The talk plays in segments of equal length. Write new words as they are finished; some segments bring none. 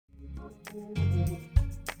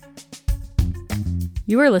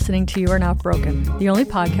You are listening to You Are Not Broken, the only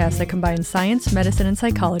podcast that combines science, medicine, and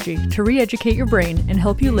psychology to re-educate your brain and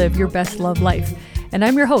help you live your best love life. And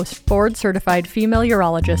I'm your host, board-certified female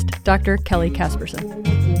urologist, Dr. Kelly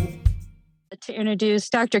Casperson. To introduce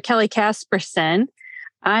Dr. Kelly Casperson,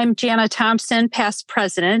 I'm Jana Thompson, past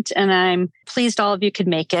president, and I'm pleased all of you could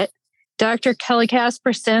make it. Dr. Kelly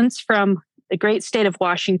Casperson's from the great state of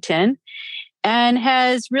Washington and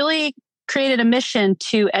has really created a mission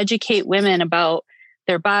to educate women about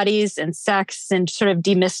their bodies and sex and sort of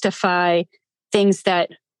demystify things that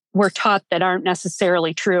we're taught that aren't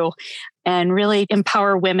necessarily true and really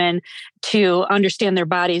empower women to understand their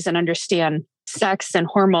bodies and understand sex and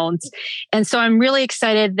hormones. And so I'm really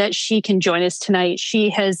excited that she can join us tonight. She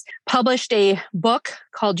has published a book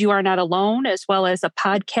called You Are Not Alone, as well as a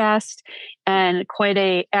podcast and quite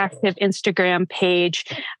an active Instagram page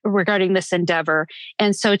regarding this endeavor.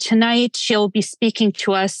 And so tonight she'll be speaking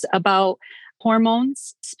to us about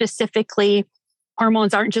hormones. Specifically,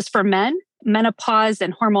 hormones aren't just for men, menopause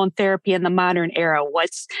and hormone therapy in the modern era.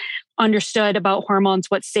 What's understood about hormones,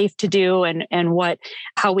 what's safe to do, and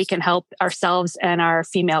how we can help ourselves and our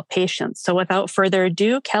female patients. So without further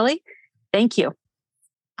ado, Kelly, thank you.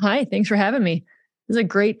 Hi, thanks for having me. This is a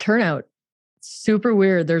great turnout. Super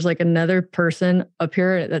weird. There's like another person up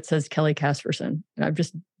here that says Kelly Casperson, and I'm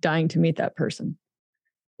just dying to meet that person.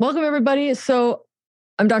 Welcome, everybody. So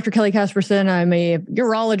I'm Dr. Kelly Casperson. I'm a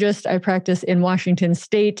urologist. I practice in Washington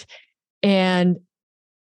State, and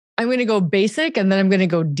I'm going to go basic and then I'm going to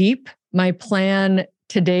go deep. My plan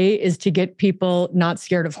today is to get people not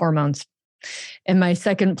scared of hormones. And my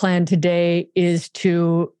second plan today is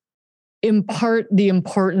to impart the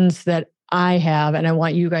importance that I have and I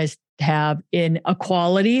want you guys to have in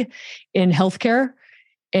equality in healthcare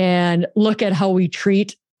and look at how we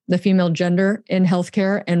treat the female gender in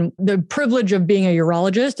healthcare. And the privilege of being a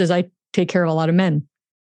urologist is I take care of a lot of men.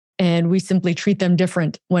 And we simply treat them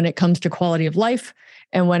different when it comes to quality of life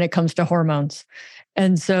and when it comes to hormones.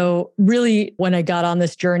 And so really, when I got on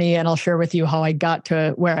this journey, and I'll share with you how I got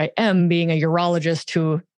to where I am being a urologist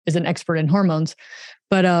who is an expert in hormones.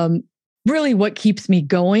 But really what keeps me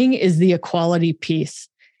going is the equality piece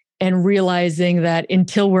and realizing that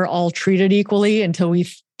until we're all treated equally, until we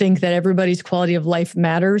think that everybody's quality of life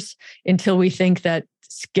matters, until we think that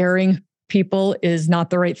scaring people is not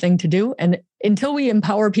the right thing to do, and until we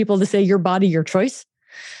empower people to say your body, your choice,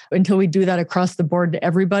 until we do that across the board to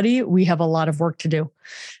everybody, we have a lot of work to do.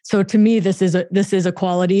 So to me, this is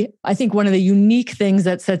equality. I think one of the unique things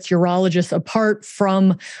that sets urologists apart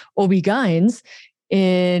from OB-GYNs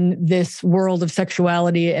in this world of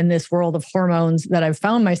sexuality and this world of hormones that I've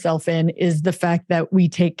found myself in is the fact that we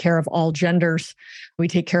take care of all genders. We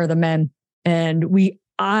take care of the men. And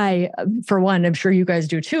I, for one, I'm sure you guys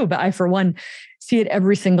do too, but I, for one, see it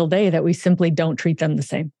every single day that we simply don't treat them the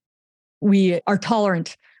same. We are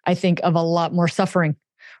tolerant, I think, of a lot more suffering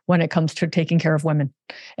when it comes to taking care of women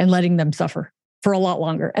and letting them suffer for a lot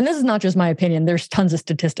longer. And this is not just my opinion. There's tons of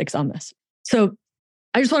statistics on this. So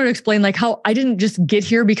I just wanted to explain how I didn't just get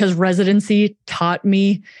here because residency taught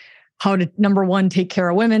me how to, number one, take care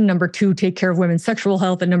of women, number two, take care of women's sexual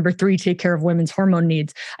health, and number three, take care of women's hormone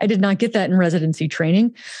needs. I did not get that in residency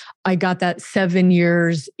training. I got that 7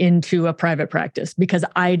 years into a private practice because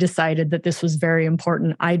I decided that this was very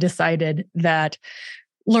important. I decided that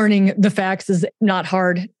learning the facts is not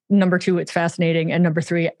hard. Number two, it's fascinating. And number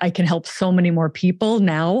three, I can help so many more people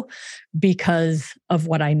now because of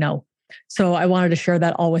what I know. So I wanted to share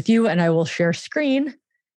that all with you, and I will share screen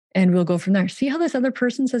and we'll go from there. See how this other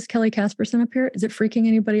person says Kelly Casperson up here? Is it freaking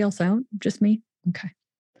anybody else out? Just me? Okay.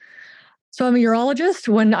 So I'm a urologist.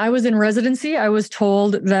 When I was in residency, I was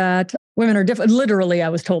told that women are different. Literally, I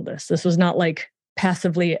was told this. This was not like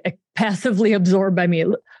passively absorbed by me.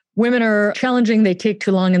 Women are challenging. They take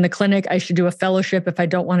too long in the clinic. I should do a fellowship if I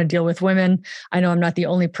don't want to deal with women. I know I'm not the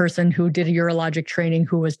only person who did a urologic training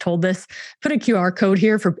who was told this. Put a QR code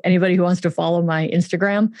here for anybody who wants to follow my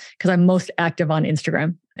Instagram because I'm most active on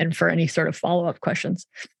Instagram and for any sort of follow-up questions.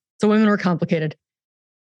 So women were complicated.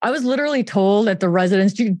 I was literally told at the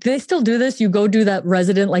residence, they still do this. You go do that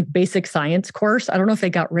resident basic science course. I don't know if they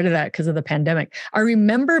got rid of that because of the pandemic. I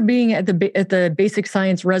remember being at the basic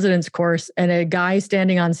science residence course and a guy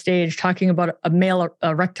standing on stage talking about a male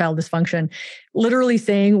erectile dysfunction, literally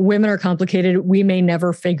saying women are complicated. We may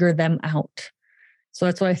never figure them out. So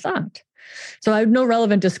that's what I thought. So I have no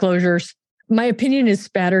relevant disclosures. My opinion is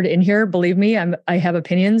spattered in here. Believe me, I have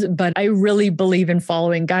opinions, but I really believe in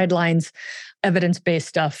following guidelines, evidence-based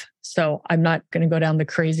stuff. So I'm not going to go down the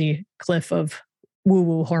crazy cliff of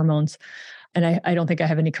woo-woo hormones. And I don't think I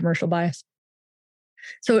have any commercial bias.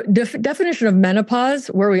 So definition of menopause,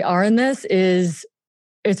 where we are in this is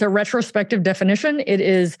it's a retrospective definition. It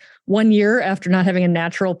is 1 year after not having a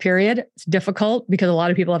natural period. It's difficult because a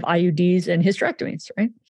lot of people have IUDs and hysterectomies,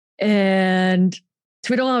 right? And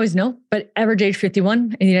so we don't always know, but average age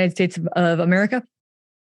 51 in the United States of America.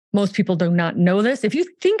 Most people do not know this. If you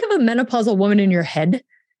think of a menopausal woman in your head,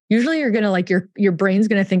 usually you're going to like your brain's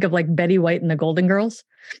going to think of like Betty White and the Golden Girls.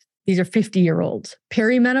 These are 50-year-olds.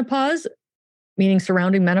 Perimenopause, meaning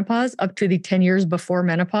surrounding menopause, up to the 10 years before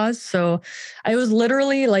menopause. So I was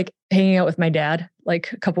literally like hanging out with my dad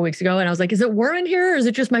like a couple of weeks ago. And I was like, is it warm in here or is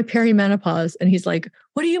it just my perimenopause? And he's like,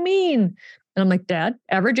 what do you mean? And I'm like, Dad,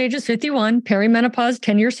 average age is 51, perimenopause,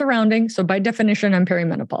 10 years surrounding. So by definition, I'm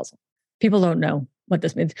perimenopausal. People don't know what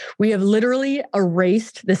this means. We have literally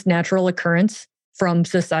erased this natural occurrence from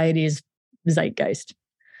society's zeitgeist.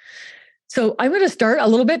 So I'm going to start a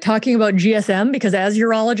little bit talking about GSM because as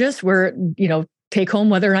urologists, we're, take home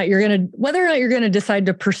whether or not you're going to decide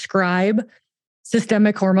to prescribe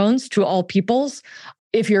systemic hormones to all peoples.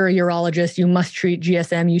 If you're a urologist, you must treat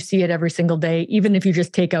GSM. You see it every single day. Even if you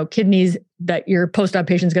just take out kidneys, that your post-op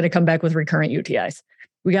patient is going to come back with recurrent UTIs.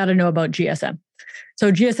 We got to know about GSM.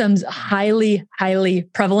 So GSM's highly, highly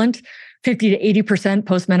prevalent. 50 to 80%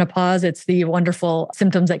 postmenopause. It's the wonderful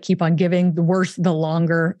symptoms that keep on giving. The worse, the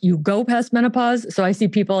longer you go past menopause. So I see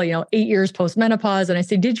people, 8 years postmenopause, and I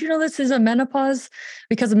say, did you know this is a menopause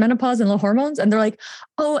because of menopause and low hormones? And they're like,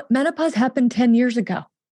 oh, menopause happened 10 years ago.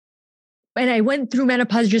 And I went through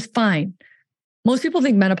menopause just fine. Most people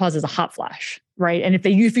think menopause is a hot flash, right? And if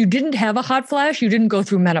you didn't have a hot flash, you didn't go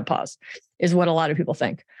through menopause, is what a lot of people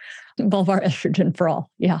think. Vulvar estrogen for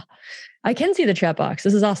all. Yeah. I can see the chat box.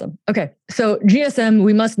 This is awesome. Okay. So GSM,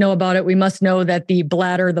 we must know about it. We must know that the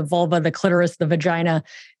bladder, the vulva, the clitoris, the vagina,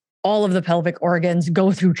 all of the pelvic organs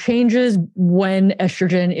go through changes when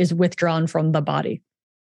estrogen is withdrawn from the body.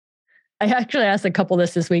 I actually asked a couple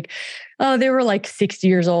this week. They were like 60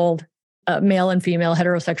 years old, male and female,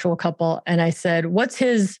 heterosexual couple. And I said, what's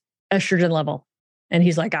his estrogen level? And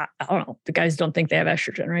he's like, I don't know. The guys don't think they have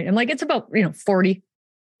estrogen, right? I'm like, it's about,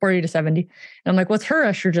 40 to 70. And I'm like, what's her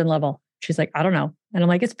estrogen level? She's like, I don't know. And I'm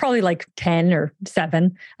like, it's probably like 10 or 7.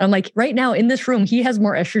 And I'm like, right now in this room, he has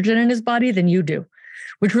more estrogen in his body than you do,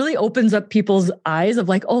 which really opens up people's eyes of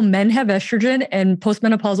like, oh, men have estrogen and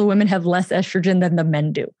postmenopausal women have less estrogen than the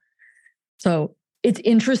men do. So it's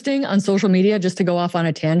interesting on social media, just to go off on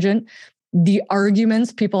a tangent, the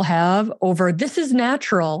arguments people have over this is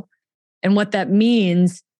natural and what that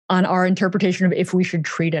means on our interpretation of if we should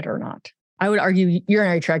treat it or not. I would argue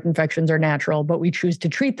urinary tract infections are natural, but we choose to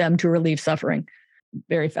treat them to relieve suffering.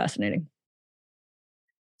 Very fascinating.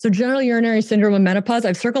 So general urinary syndrome of menopause,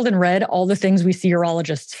 I've circled in red all the things we see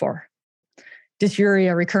urologists for.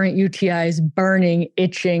 Dysuria, recurrent UTIs, burning,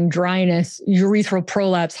 itching, dryness, urethral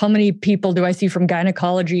prolapse. How many people do I see from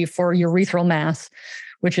gynecology for urethral mass,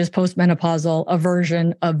 which is postmenopausal, a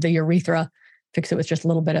version of the urethra? Fix it with just a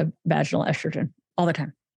little bit of vaginal estrogen all the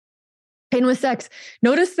time. Pain with sex.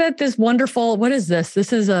 Notice that this wonderful, what is this?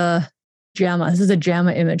 This is a JAMA. This is a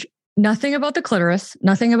JAMA image. Nothing about the clitoris,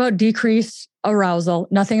 nothing about decreased arousal,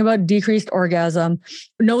 nothing about decreased orgasm.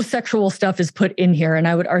 No sexual stuff is put in here. And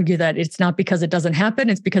I would argue that it's not because it doesn't happen.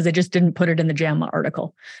 It's because they just didn't put it in the JAMA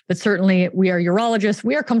article. But certainly we are urologists.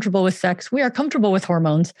 We are comfortable with sex. We are comfortable with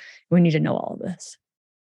hormones. We need to know all of this.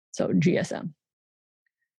 So GSM.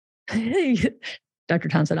 Dr.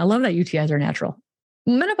 Thompson, I love that UTIs are natural.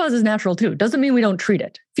 Menopause is natural too. Doesn't mean we don't treat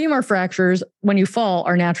it. Femur fractures, when you fall,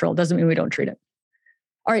 are natural. Doesn't mean we don't treat it.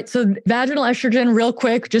 All right. So vaginal estrogen, real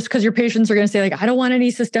quick, just because your patients are going to say like, I don't want any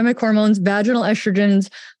systemic hormones. Vaginal estrogens,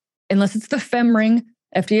 unless it's the Femring,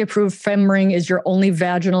 FDA approved Femring is your only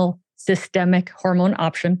vaginal systemic hormone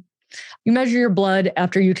option. You measure your blood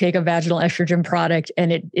after you take a vaginal estrogen product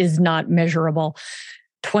and it is not measurable.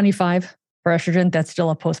 25 for estrogen, that's still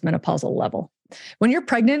a postmenopausal level. When you're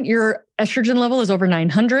pregnant, your estrogen level is over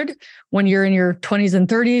 900. When you're in your 20s and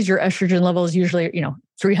 30s, your estrogen level is usually,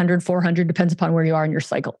 300, 400, depends upon where you are in your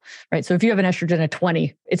cycle, right? So if you have an estrogen at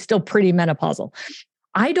 20, it's still pretty menopausal.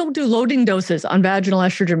 I don't do loading doses on vaginal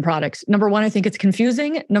estrogen products. Number one, I think it's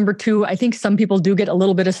confusing. Number two, I think some people do get a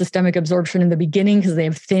little bit of systemic absorption in the beginning because they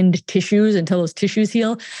have thinned tissues until those tissues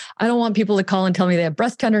heal. I don't want people to call and tell me they have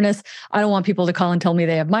breast tenderness. I don't want people to call and tell me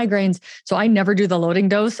they have migraines. So I never do the loading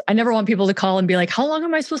dose. I never want people to call and be like, how long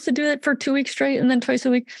am I supposed to do it for 2 weeks straight and then twice a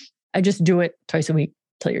week? I just do it twice a week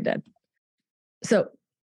till you're dead. So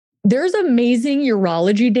there's amazing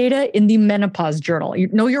urology data in the Menopause Journal.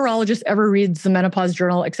 No urologist ever reads the Menopause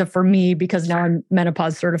Journal except for me because now I'm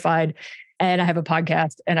menopause certified and I have a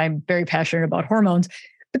podcast and I'm very passionate about hormones.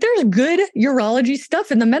 But there's good urology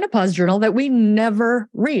stuff in the menopause journal that we never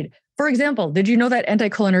read. For example, did you know that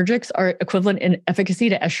anticholinergics are equivalent in efficacy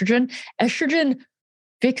to estrogen? Estrogen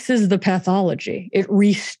fixes the pathology. It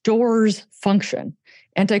restores function.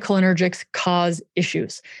 Anticholinergics cause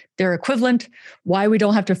issues. They're equivalent. Why we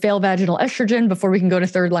don't have to fail vaginal estrogen before we can go to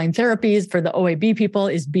third-line therapies for the OAB people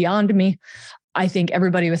is beyond me. I think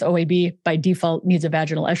everybody with OAB by default needs a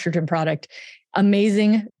vaginal estrogen product.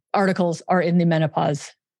 Amazing articles are in the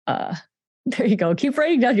menopause. There you go. Keep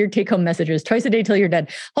writing down your take-home messages twice a day till you're dead.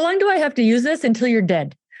 How long do I have to use this until you're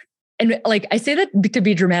dead? And like, I say that to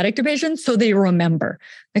be dramatic to patients so they remember.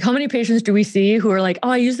 Like, how many patients do we see who are like, oh,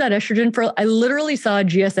 I use that estrogen for, I literally saw a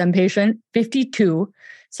GSM patient, 52,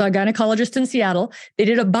 saw a gynecologist in Seattle. They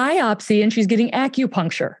did a biopsy and she's getting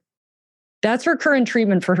acupuncture. That's her current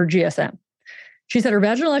treatment for her GSM. She said her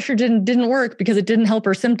vaginal estrogen didn't work because it didn't help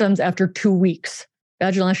her symptoms after 2 weeks.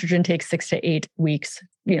 Vaginal estrogen takes 6 to 8 weeks,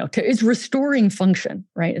 it's restoring function,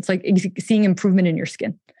 right? It's like seeing improvement in your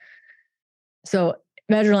skin. So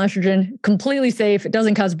vaginal estrogen, completely safe. It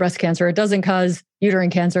doesn't cause breast cancer. It doesn't cause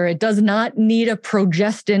uterine cancer. It does not need a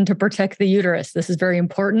progestin to protect the uterus. This is very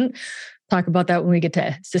important. Talk about that when we get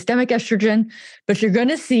to systemic estrogen. But you're going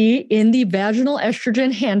to see in the vaginal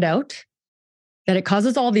estrogen handout that it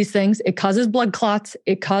causes all these things. It causes blood clots.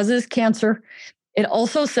 It causes cancer. It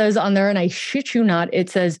also says on there, and I shit you not, it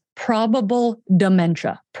says probable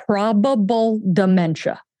dementia. Probable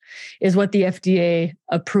dementia is what the FDA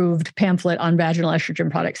approved pamphlet on vaginal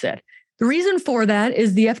estrogen products said. The reason for that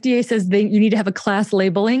is the FDA says you need to have a class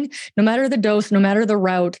labeling. No matter the dose, no matter the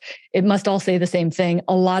route, it must all say the same thing.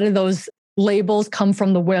 A lot of those labels come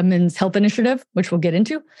from the Women's Health Initiative, which we'll get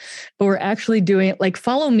into. But we're actually doing, like,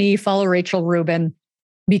 follow me, follow Rachel Rubin,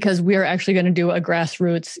 because we are actually going to do a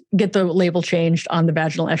grassroots, get the label changed on the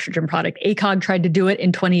vaginal estrogen product. ACOG tried to do it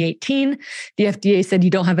in 2018. The FDA said you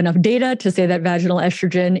don't have enough data to say that vaginal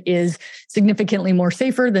estrogen is significantly more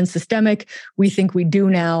safer than systemic. We think we do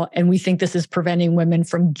now, and we think this is preventing women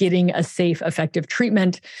from getting a safe, effective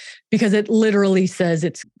treatment because it literally says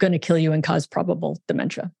it's going to kill you and cause probable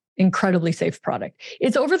dementia. Incredibly safe product.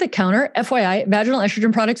 It's over the counter. FYI, vaginal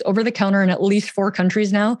estrogen products over the counter in at least 4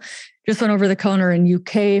 countries now. Just went over the counter in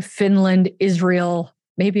UK, Finland, Israel,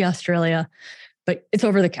 maybe Australia, but it's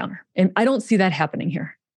over the counter. And I don't see that happening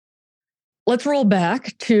here. Let's roll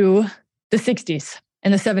back to the 60s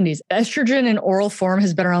and the 70s. Estrogen in oral form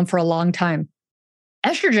has been around for a long time.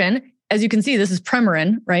 Estrogen, as you can see, this is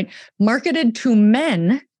Premarin, right? Marketed to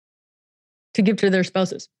men to give to their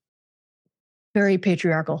spouses. Very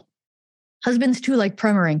patriarchal. Husbands too like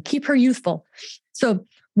Premarin. Keep her youthful. So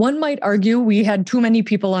one might argue we had too many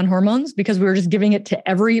people on hormones because we were just giving it to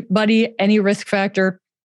everybody, any risk factor.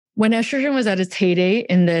 When estrogen was at its heyday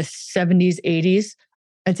in the 70s, 80s,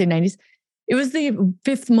 I'd say 90s, it was the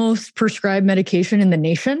 5th most prescribed medication in the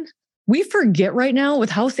nation. We forget right now, with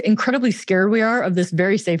how incredibly scared we are of this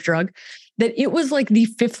very safe drug, that it was like the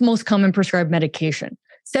 5th most common prescribed medication.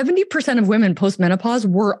 70% of women post-menopause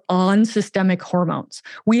were on systemic hormones.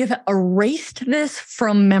 We have erased this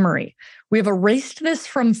from memory. We have erased this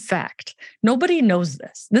from fact. Nobody knows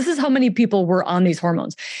this. This is how many people were on these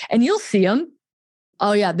hormones. And you'll see them.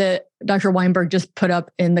 Oh yeah, Dr. Weinberg just put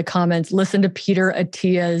up in the comments, listen to Peter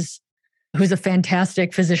Attia's, who's a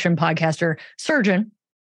fantastic physician podcaster, surgeon,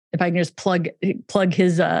 if I can just plug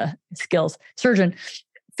his skills, surgeon.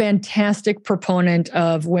 Fantastic proponent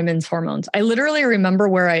of women's hormones. I literally remember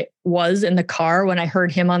where I was in the car when I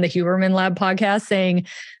heard him on the Huberman Lab podcast saying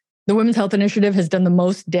the Women's Health Initiative has done the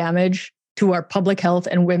most damage to our public health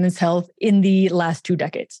and women's health in the last 2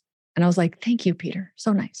 decades. And I was like, thank you, Peter.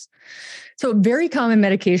 So nice. So very common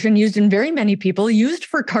medication used in very many people, used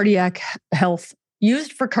for cardiac health,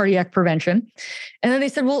 used for cardiac prevention. And then they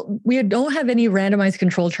said, well, we don't have any randomized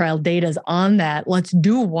controlled trial data on that. Let's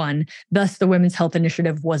do one. Thus, the Women's Health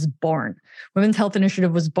Initiative was born. Women's Health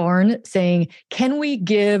Initiative was born saying, can we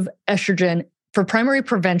give estrogen for primary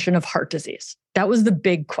prevention of heart disease? That was the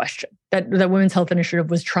big question that the Women's Health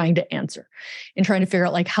Initiative was trying to answer and trying to figure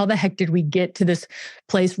out, like, how the heck did we get to this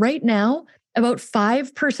place? Right now, about 5%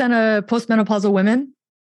 of postmenopausal women,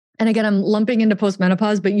 and again, I'm lumping into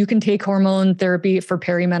postmenopause, but you can take hormone therapy for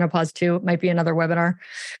perimenopause too. It might be another webinar,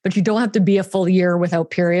 but you don't have to be a full year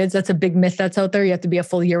without periods. That's a big myth that's out there. You have to be a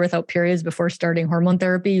full year without periods before starting hormone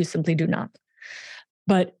therapy. You simply do not.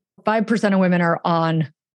 But 5% of women are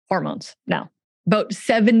on hormones now. About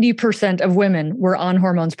 70% of women were on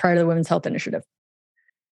hormones prior to the Women's Health Initiative.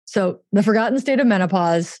 So the forgotten state of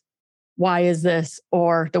menopause, why is this?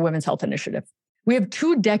 Or the Women's Health Initiative. We have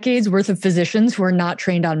 2 decades worth of physicians who are not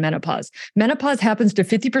trained on menopause. Menopause happens to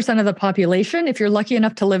 50% of the population if you're lucky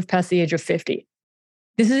enough to live past the age of 50.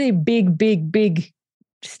 This is a big, big, big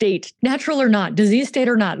state, natural or not, disease state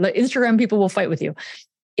or not. Instagram people will fight with you.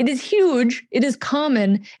 It is huge. It is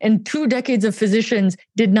common. And 2 decades of physicians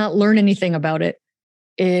did not learn anything about it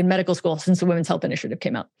in medical school since the Women's Health Initiative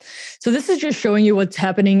came out. So this is just showing you what's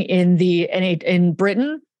happening in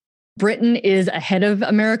Britain. Britain is ahead of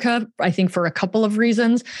America, I think, for a couple of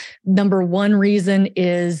reasons. Number one reason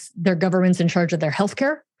is their government's in charge of their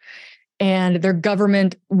healthcare. And their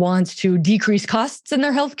government wants to decrease costs in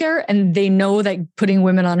their healthcare. And they know that putting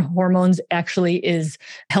women on hormones actually is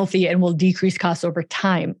healthy and will decrease costs over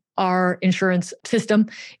time. Our insurance system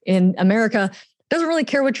in America doesn't really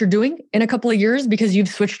care what you're doing in a couple of years because you've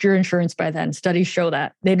switched your insurance by then. Studies show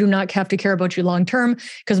that. They do not have to care about you long term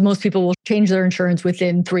because most people will change their insurance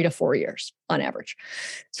within 3 to 4 years on average.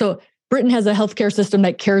 So Britain has a healthcare system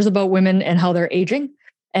that cares about women and how they're aging.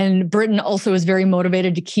 And Britain also is very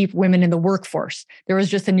motivated to keep women in the workforce. There was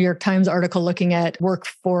just a New York Times article looking at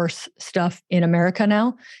workforce stuff in America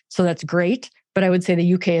now. So that's great. But I would say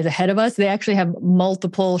the UK is ahead of us. They actually have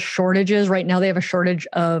multiple shortages. Right now, they have a shortage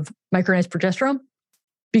of micronized progesterone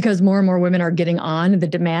because more and more women are getting on. The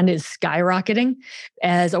demand is skyrocketing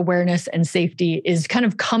as awareness and safety is kind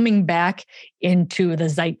of coming back into the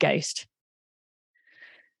zeitgeist.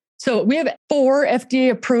 So we have 4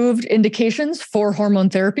 FDA-approved indications for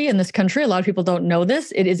hormone therapy in this country. A lot of people don't know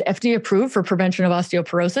this. It is FDA-approved for prevention of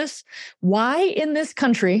osteoporosis. Why in this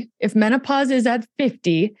country, if menopause is at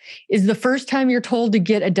 50, is the first time you're told to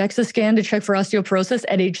get a DEXA scan to check for osteoporosis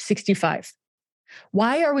at age 65?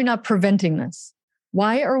 Why are we not preventing this?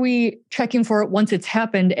 Why are we checking for it once it's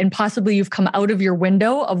happened and possibly you've come out of your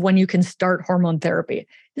window of when you can start hormone therapy?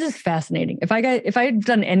 This is fascinating. If I had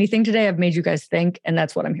done anything today, I've made you guys think, and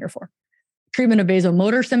that's what I'm here for. Treatment of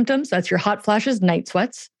vasomotor symptoms, that's your hot flashes, night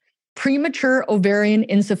sweats. Premature ovarian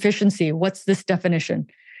insufficiency, what's this definition?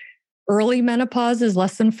 Early menopause is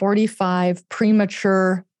less than 45,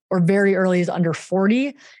 premature or very early is under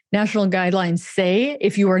 40. National guidelines say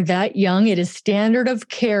if you are that young, it is standard of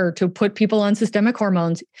care to put people on systemic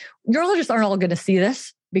hormones. Urologists aren't all going to see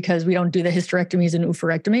this because we don't do the hysterectomies and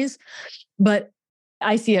oophorectomies, but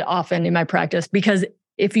I see it often in my practice because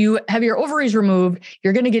if you have your ovaries removed,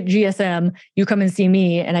 you're going to get GSM. You come and see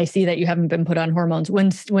me and I see that you haven't been put on hormones.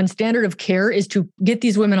 When standard of care is to get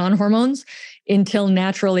these women on hormones until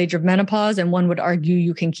natural age of menopause, and one would argue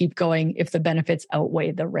you can keep going if the benefits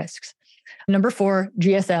outweigh the risks. Number 4,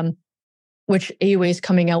 GSM, which AUA is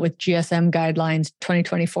coming out with GSM guidelines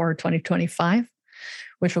 2024, 2025,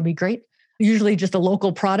 which will be great. Usually just a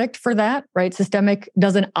local product for that, right? Systemic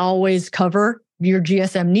doesn't always cover your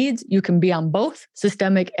GSM needs. You can be on both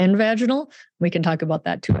systemic and vaginal. We can talk about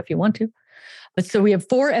that too if you want to. But so we have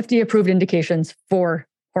 4 FDA-approved indications for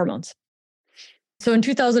hormones. So in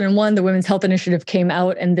 2001, the Women's Health Initiative came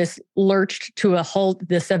out and this lurched to a halt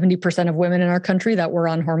the 70% of women in our country that were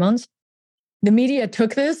on hormones. The media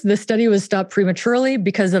took this. The study was stopped prematurely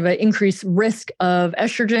because of an increased risk of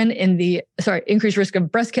increased risk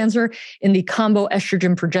of breast cancer in the combo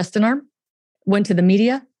estrogen progestin arm. Went to the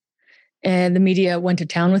media and the media went to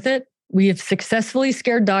town with it. We have successfully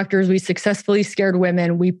scared doctors. We successfully scared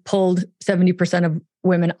women. We pulled 70% of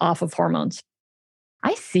women off of hormones.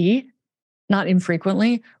 I see, not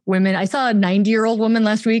infrequently, women. I saw a 90-year-old woman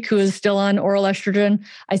last week who is still on oral estrogen.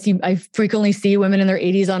 I frequently see women in their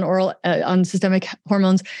 80s on on systemic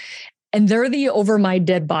hormones, and they're the over my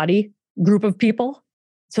dead body group of people.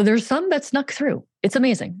 So there's some that snuck through. It's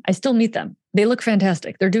amazing. I still meet them. They look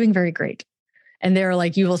fantastic. They're doing very great. And they're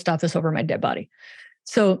like, you will stop this over my dead body.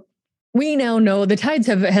 So we now know the tides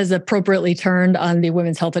has appropriately turned on the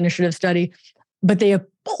Women's Health Initiative study, but they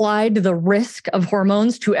applied the risk of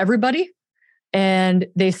hormones to everybody. And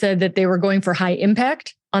they said that they were going for high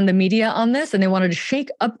impact on the media on this, and they wanted to shake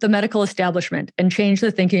up the medical establishment and change the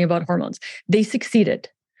thinking about hormones. They succeeded.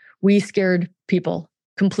 We scared people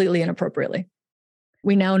completely inappropriately.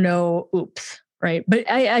 We now know, oops, right? But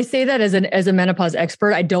I say that as a menopause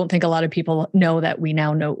expert. I don't think a lot of people know that we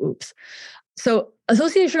now know, oops. So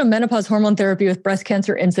association of menopause hormone therapy with breast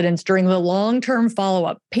cancer incidence during the long-term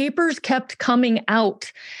follow-up. Papers kept coming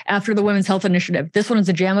out after the Women's Health Initiative. This one is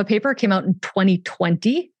a JAMA paper, came out in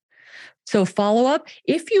 2020. So follow-up,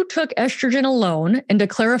 if you took estrogen alone, and to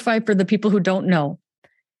clarify for the people who don't know,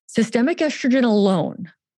 systemic estrogen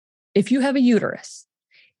alone, if you have a uterus,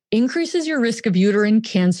 increases your risk of uterine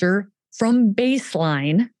cancer from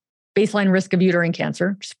baseline risk of uterine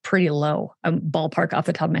cancer, which is pretty low. Ballpark off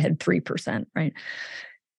the top of my head, 3%, right?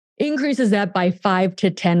 Increases that by 5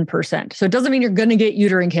 to 10%. So it doesn't mean you're going to get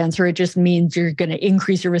uterine cancer. It just means you're going to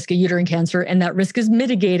increase your risk of uterine cancer. And that risk is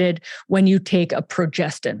mitigated when you take a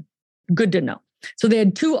progestin. Good to know. So they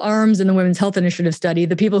had two arms in the Women's Health Initiative study,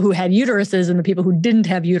 the people who had uteruses and the people who didn't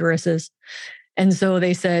have uteruses. And so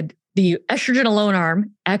they said the estrogen alone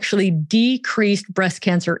arm actually decreased breast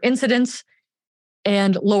cancer incidence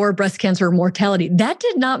and lower breast cancer mortality. That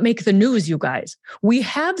did not make the news, you guys. We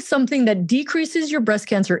have something that decreases your breast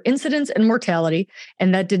cancer incidence and mortality,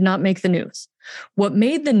 and that did not make the news. What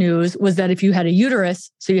made the news was that if you had a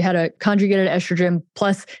uterus, so you had a conjugated estrogen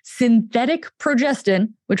plus synthetic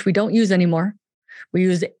progestin, which we don't use anymore, we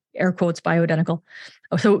use air quotes bioidentical.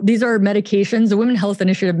 So these are medications, the Women's Health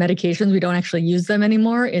Initiative medications. We don't actually use them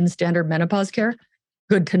anymore in standard menopause care.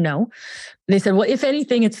 Good to know. They said, well, if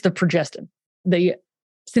anything, it's the progestin, the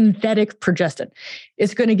synthetic progestin.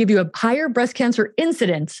 It's going to give you a higher breast cancer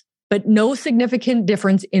incidence, but no significant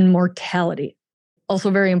difference in mortality. Also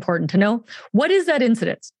very important to know. What is that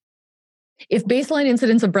incidence? If baseline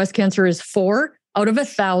incidence of breast cancer is 4 out of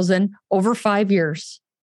 1,000 over 5 years,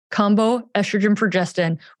 combo estrogen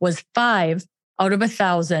progestin was 5 out of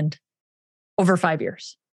 1,000 over 5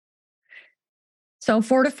 years. So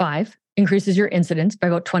 4 to 5 increases your incidence by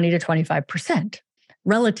about 20 to 25%.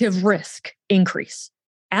 Relative risk increase.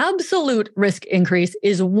 Absolute risk increase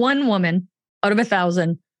is 1 woman out of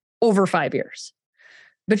 1,000 over 5 years.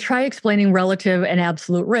 But try explaining relative and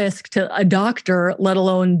absolute risk to a doctor, let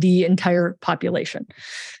alone the entire population.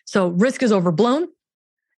 So risk is overblown.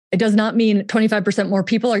 It does not mean 25% more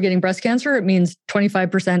people are getting breast cancer. It means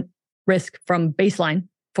 25% risk from baseline,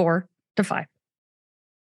 4 to 5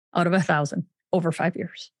 out of 1,000 over 5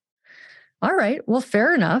 years. All right, well,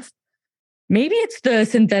 fair enough. Maybe it's the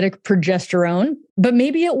synthetic progesterone, but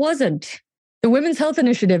maybe it wasn't. The Women's Health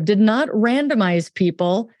Initiative did not randomize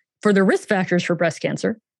people for the risk factors for breast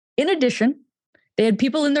cancer. In addition, they had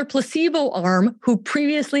people in their placebo arm who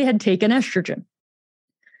previously had taken estrogen.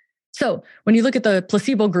 So when you look at the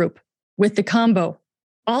placebo group with the combo,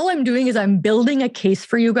 all I'm doing is I'm building a case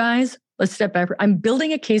for you guys. Let's step back. I'm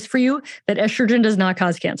building a case for you that estrogen does not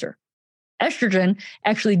cause cancer. Estrogen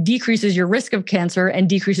actually decreases your risk of cancer and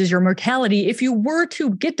decreases your mortality if you were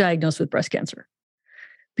to get diagnosed with breast cancer,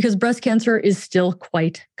 because breast cancer is still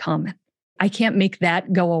quite common. I can't make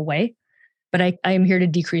that go away, but I am here to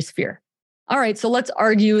decrease fear. All right, so let's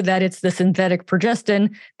argue that it's the synthetic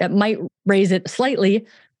progestin that might raise it slightly,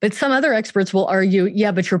 but some other experts will argue,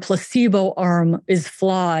 yeah, but your placebo arm is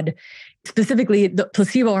flawed. Specifically, the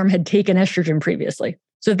placebo arm had taken estrogen previously.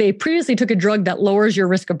 So if they previously took a drug that lowers your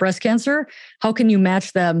risk of breast cancer, how can you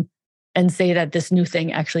match them and say that this new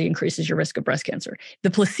thing actually increases your risk of breast cancer?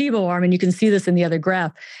 The placebo arm, and you can see this in the other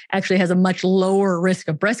graph, actually has a much lower risk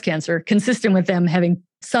of breast cancer, consistent with them having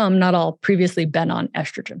some, not all, previously been on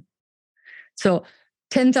estrogen. So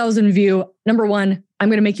 10,000 view, number one, I'm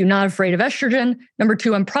going to make you not afraid of estrogen. Number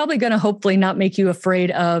two, I'm probably going to hopefully not make you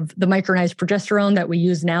afraid of the micronized progesterone that we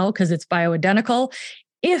use now because it's bioidentical.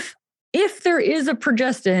 If there is a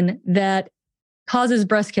progestin that causes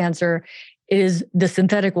breast cancer, it is the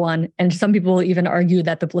synthetic one. And some people will even argue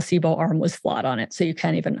that the placebo arm was flawed on it. So you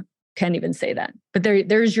can't even say that. But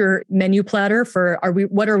there's your menu platter for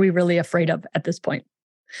what are we really afraid of at this point?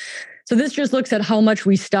 So this just looks at how much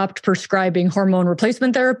we stopped prescribing hormone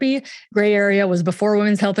replacement therapy. Gray area was before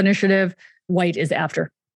Women's Health Initiative. White is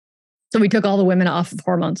after. So we took all the women off of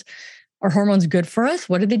hormones. Are hormones good for us?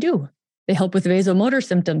 What do they do? They help with vasomotor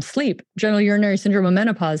symptoms, sleep, genital urinary syndrome of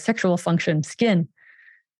menopause, sexual function, skin.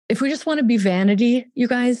 If we just want to be vanity, you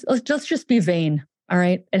guys, let's just be vain. All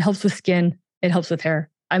right. It helps with skin. It helps with hair.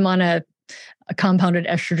 I'm on a compounded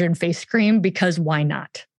estrogen face cream because why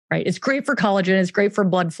not? Right. It's great for collagen. It's great for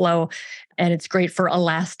blood flow. And it's great for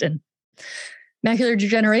elastin. Macular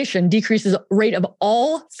degeneration decreases rate of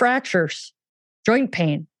all fractures, joint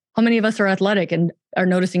pain. How many of us are athletic and are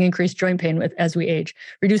noticing increased joint pain as we age?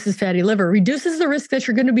 Reduces fatty liver, reduces the risk that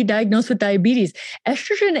you're going to be diagnosed with diabetes.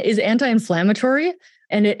 Estrogen is anti-inflammatory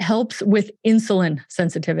and it helps with insulin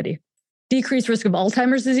sensitivity. Decreased risk of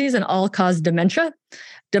Alzheimer's disease and all-cause dementia,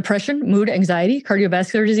 depression, mood, anxiety,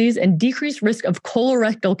 cardiovascular disease, and decreased risk of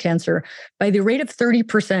colorectal cancer by the rate of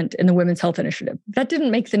 30% in the Women's Health Initiative. That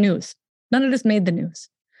didn't make the news. None of this made the news.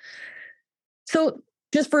 So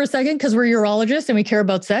just for a second, because we're urologists and we care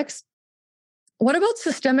about sex, what about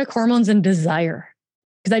systemic hormones and desire?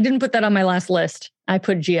 Because I didn't put that on my last list. I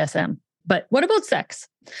put GSM. But what about sex?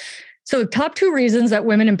 So top 2 reasons that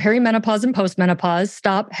women in perimenopause and postmenopause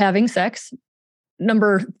stop having sex.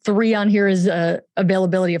 Number 3 on here is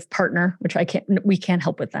availability of partner, which we can't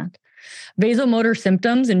help with that. Vasomotor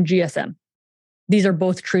symptoms and GSM. These are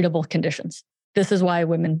both treatable conditions. This is why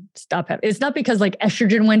women stop having. It's not because like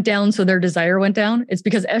estrogen went down, so their desire went down. It's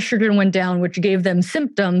because estrogen went down, which gave them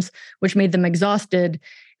symptoms, which made them exhausted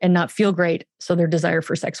and not feel great. So their desire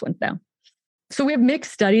for sex went down. So we have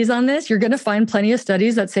mixed studies on this. You're going to find plenty of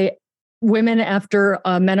studies that say women after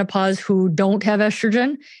menopause who don't have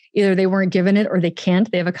estrogen, either they weren't given it or they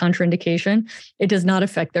can't, they have a contraindication. It does not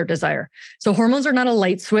affect their desire. So hormones are not a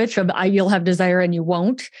light switch of you'll have desire and you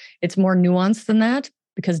won't. It's more nuanced than that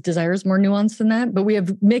because desire is more nuanced than that. But we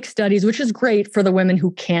have mixed studies, which is great for the women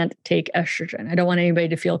who can't take estrogen. I don't want anybody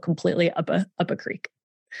to feel completely up a creek.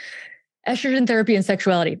 Estrogen therapy and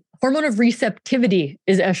sexuality. Hormone of receptivity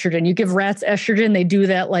is estrogen. You give rats estrogen, they do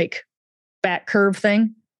that like back curve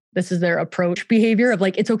thing. This is their approach behavior of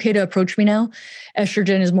like, it's okay to approach me now.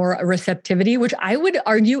 Estrogen is more a receptivity, which I would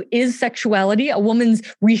argue is sexuality. A woman's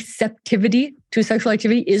receptivity to sexual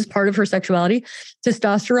activity is part of her sexuality.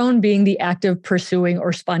 Testosterone being the active, pursuing,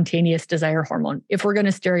 or spontaneous desire hormone, if we're going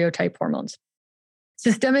to stereotype hormones.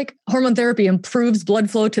 Systemic hormone therapy improves blood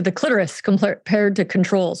flow to the clitoris compared to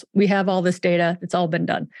controls. We have all this data. It's all been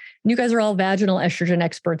done. And you guys are all vaginal estrogen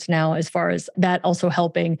experts now, as far as that also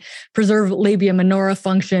helping preserve labia minora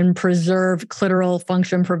function, preserve clitoral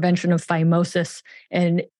function, prevention of phimosis,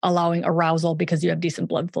 and allowing arousal because you have decent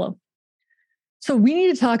blood flow. So we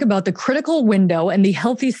need to talk about the critical window and the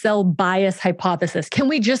healthy cell bias hypothesis. Can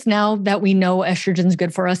we just, now that we know estrogen is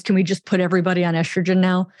good for us, can we just put everybody on estrogen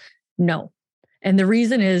now? No. And the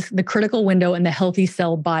reason is the critical window and the healthy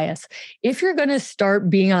cell bias. If you're going to start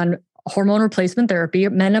being on hormone replacement therapy,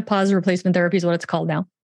 menopause replacement therapy is what it's called now,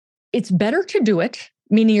 it's better to do it,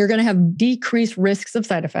 meaning you're going to have decreased risks of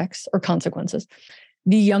side effects or consequences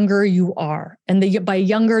the younger you are. And by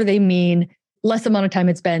younger, they mean less amount of time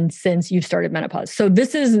it's been since you've started menopause. So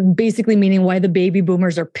this is basically meaning why the baby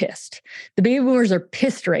boomers are pissed. The baby boomers are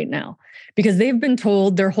pissed right now because they've been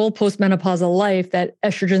told their whole postmenopausal life that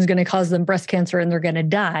estrogen is going to cause them breast cancer and they're going to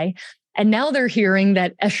die. And now they're hearing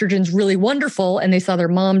that estrogen's really wonderful and they saw their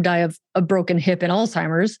mom die of a broken hip and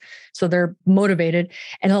Alzheimer's. So they're motivated.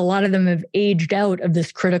 And a lot of them have aged out of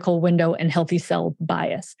this critical window and healthy cell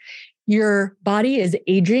bias. Your body is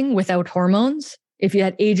aging without hormones. If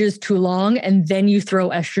that ages too long and then you throw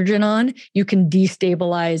estrogen on, you can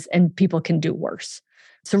destabilize and people can do worse.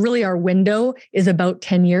 So really our window is about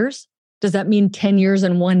 10 years. Does that mean 10 years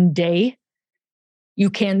and one day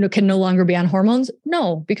you can no longer be on hormones?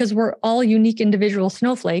 No, because we're all unique individual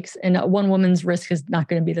snowflakes and one woman's risk is not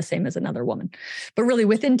going to be the same as another woman. But really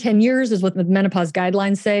within 10 years is what the menopause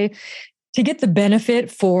guidelines say. To get the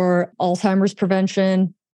benefit for Alzheimer's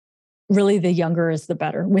prevention, really the younger is the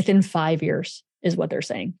better. Within 5 years is what they're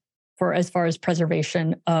saying for as far as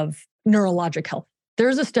preservation of neurologic health.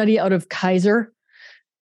 There's a study out of Kaiser,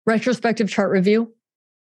 retrospective chart review.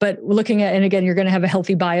 But looking at, and again, you're going to have a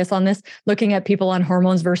healthy bias on this, looking at people on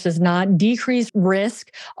hormones versus not, decreased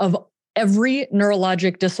risk of every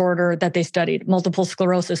neurologic disorder that they studied, multiple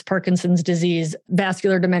sclerosis, Parkinson's disease,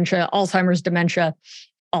 vascular dementia, Alzheimer's dementia,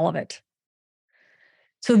 all of it.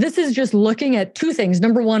 So this is just looking at two things.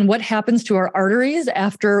 Number one, what happens to our arteries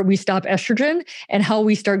after we stop estrogen and how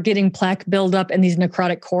we start getting plaque buildup and these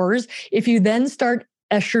necrotic cores. If you then start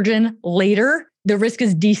estrogen later, the risk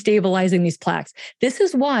is destabilizing these plaques. This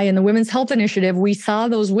is why in the Women's Health Initiative, we saw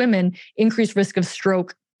those women increase risk of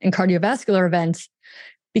stroke and cardiovascular events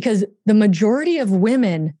because the majority of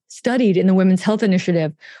women studied in the Women's Health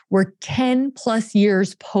Initiative were 10 plus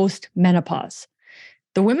years post-menopause.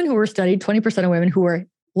 The women who were studied, 20% of women who were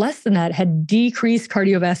less than that had decreased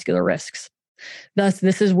cardiovascular risks. Thus,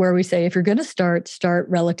 this is where we say, if you're going to start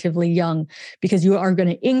relatively young because you are going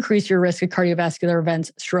to increase your risk of cardiovascular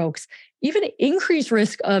events, strokes, even increase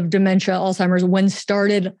risk of dementia, Alzheimer's when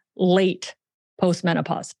started late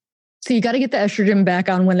post-menopause. So you got to get the estrogen back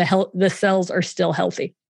on when the cells are still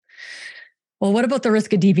healthy. Well, what about the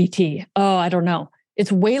risk of DVT? Oh, I don't know.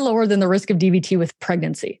 It's way lower than the risk of DVT with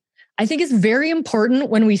pregnancy. I think it's very important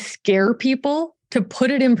when we scare people to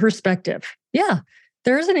put it in perspective. Yeah,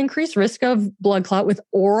 there is an increased risk of blood clot with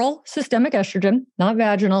oral systemic estrogen, not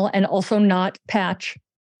vaginal, and also not patch.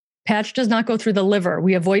 Patch does not go through the liver.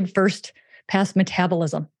 We avoid first pass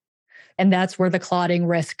metabolism. And that's where the clotting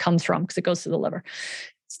risk comes from because it goes to the liver.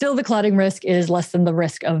 Still, the clotting risk is less than the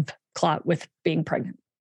risk of clot with being pregnant.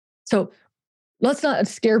 So let's not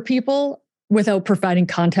scare people without providing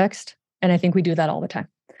context. And I think we do that all the time.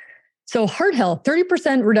 So heart health,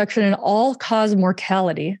 30% reduction in all-cause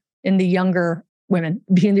mortality in the younger women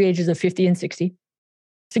between the ages of 50 and 60.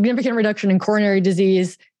 Significant reduction in coronary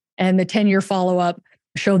disease, and the 10-year follow-up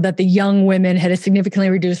showed that the young women had a significantly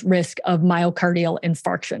reduced risk of myocardial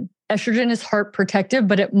infarction. Estrogen is heart protective,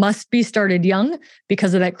 but it must be started young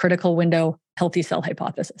because of that critical window healthy cell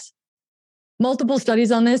hypothesis. Multiple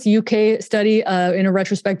studies on this. UK study in a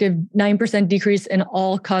retrospective, 9% decrease in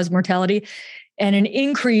all-cause mortality and an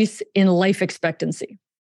increase in life expectancy.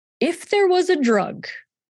 If there was a drug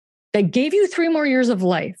that gave you 3 more years of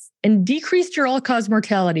life and decreased your all-cause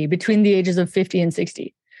mortality between the ages of 50 and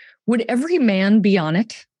 60, would every man be on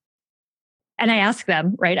it? And I ask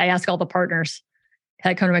them, right? I ask all the partners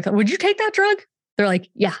that come to my clinic, would you take that drug? They're like,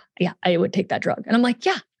 yeah, I would take that drug. And I'm like,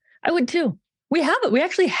 yeah, I would too. We have it. We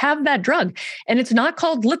actually have that drug. And it's not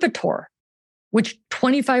called Lipitor, which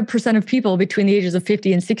 25% of people between the ages of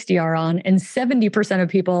 50 and 60 are on, and 70% of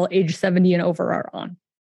people age 70 and over are on.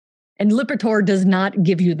 And Lipitor does not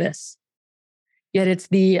give you this. Yet it's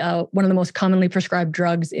the one of the most commonly prescribed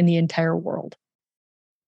drugs in the entire world.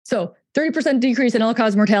 So 30% decrease in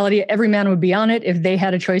all-cause mortality, every man would be on it if they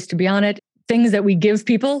had a choice to be on it. Things that we give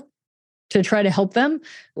people to try to help them,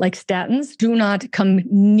 like statins, do not come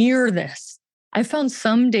near this. I found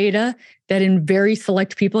some data that in very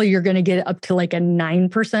select people, you're going to get up to like a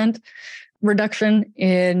 9% reduction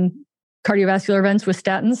in cardiovascular events with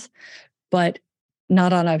statins, but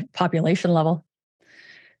not on a population level.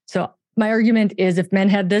 So my argument is if men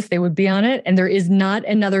had this, they would be on it. And there is not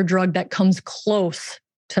another drug that comes close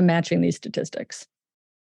to matching these statistics.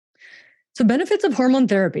 So benefits of hormone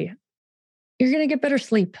therapy. You're going to get better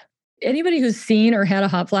sleep. Anybody who's seen or had a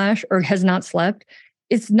hot flash or has not slept,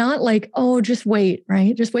 it's not like, oh, just wait,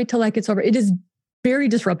 right? Just wait till that gets over. It is very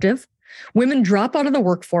disruptive. Women drop out of the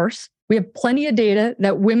workforce. We have plenty of data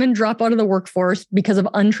that women drop out of the workforce because of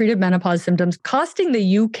untreated menopause symptoms, costing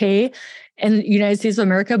the UK and the United States of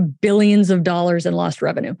America billions of dollars in lost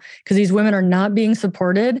revenue because these women are not being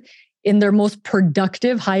supported in their most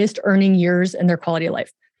productive, highest earning years in their quality of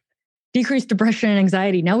life. Decreased depression and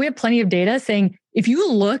anxiety. Now we have plenty of data saying if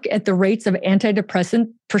you look at the rates of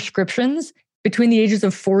antidepressant prescriptions between the ages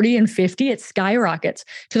of 40 and 50, it skyrockets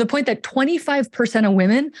to the point that 25% of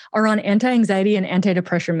women are on anti-anxiety and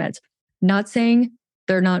antidepressant meds. Not saying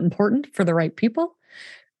they're not important for the right people,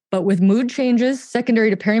 but with mood changes secondary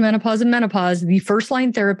to perimenopause and menopause, the first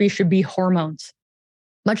line therapy should be hormones.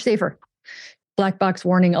 Much safer. Black box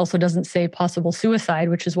warning also doesn't say possible suicide,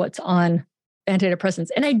 which is what's on antidepressants.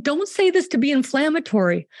 And I don't say this to be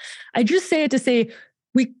inflammatory. I just say it to say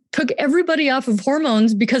we took everybody off of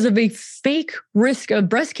hormones because of a fake risk of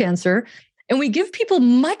breast cancer. And we give people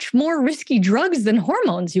much more risky drugs than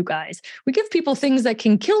hormones, you guys. We give people things that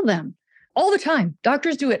can kill them all the time.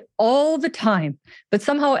 Doctors do it all the time. But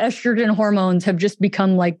somehow estrogen hormones have just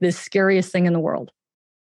become like this scariest thing in the world.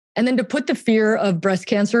 And then to put the fear of breast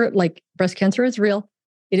cancer, like breast cancer is real.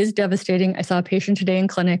 It is devastating. I saw a patient today in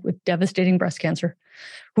clinic with devastating breast cancer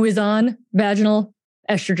who is on vaginal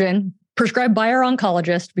estrogen prescribed by our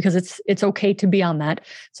oncologist because it's okay to be on that.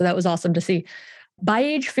 So that was awesome to see. By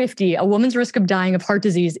age 50, a woman's risk of dying of heart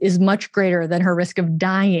disease is much greater than her risk of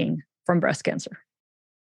dying from breast cancer.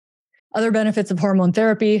 Other benefits of hormone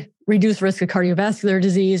therapy: reduce risk of cardiovascular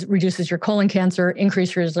disease, reduces your colon cancer,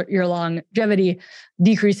 increases your longevity,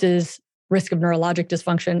 decreases risk of neurologic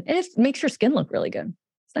dysfunction, and it makes your skin look really good.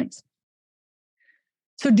 It's nice.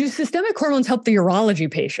 So do systemic hormones help the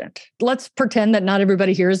urology patient? Let's pretend that not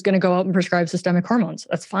everybody here is going to go out and prescribe systemic hormones.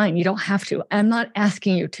 That's fine. You don't have to. I'm not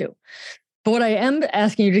asking you to. But what I am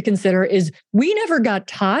asking you to consider is we never got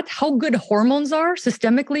taught how good hormones are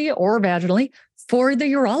systemically or vaginally for the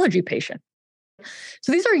urology patient.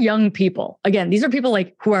 So these are young people. Again, these are people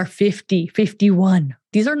like who are 50, 51.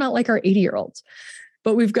 These are not like our 80-year-olds.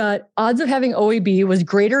 But we've got odds of having OAB was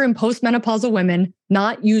greater in postmenopausal women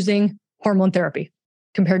not using hormone therapy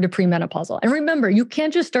compared to premenopausal. And remember, you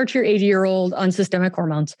can't just start your 80-year-old on systemic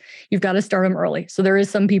hormones. You've got to start them early. So there is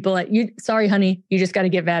some people that sorry, honey, you just got to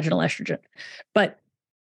get vaginal estrogen. But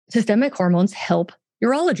systemic hormones help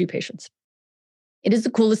urology patients. It is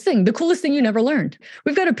the coolest thing you never learned.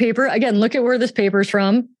 We've got a paper, again, look at where this paper's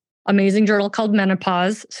from. Amazing journal called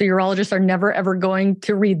Menopause. So urologists are never, ever going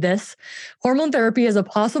to read this. Hormone therapy is a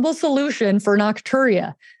possible solution for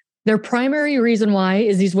nocturia. Their primary reason why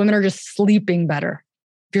is these women are just sleeping better.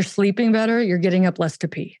 If you're sleeping better, you're getting up less to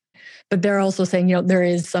pee. But they're also saying, there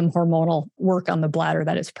is some hormonal work on the bladder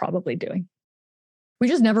that it's probably doing. We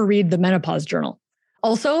just never read the menopause journal.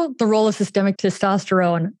 Also, the role of systemic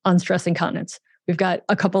testosterone on stress incontinence. We've got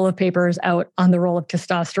a couple of papers out on the role of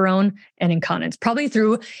testosterone and incontinence, probably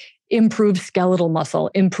through improved skeletal muscle,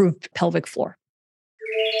 improved pelvic floor.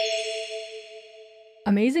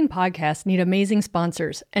 Amazing podcasts need amazing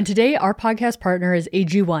sponsors. And today, our podcast partner is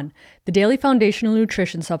AG1, the daily foundational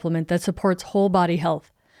nutrition supplement that supports whole body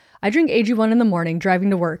health. I drink AG1 in the morning driving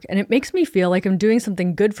to work, and it makes me feel like I'm doing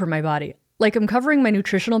something good for my body, like I'm covering my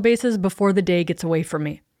nutritional bases before the day gets away from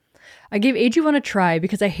me. I gave AG1 a try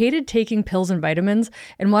because I hated taking pills and vitamins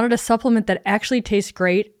and wanted a supplement that actually tastes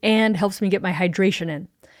great and helps me get my hydration in.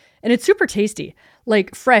 And it's super tasty,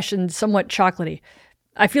 like fresh and somewhat chocolatey.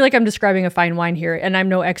 I feel like I'm describing a fine wine here, and I'm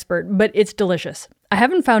no expert, but it's delicious. I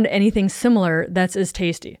haven't found anything similar that's as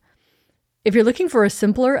tasty. If you're looking for a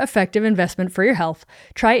simpler, effective investment for your health,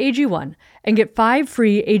 try AG1 and get 5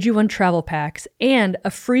 free AG1 travel packs and a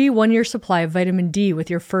free 1-year supply of vitamin D with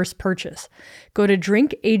your first purchase. Go to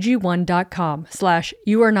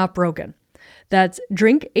drinkag1.com/youarenotbroken. That's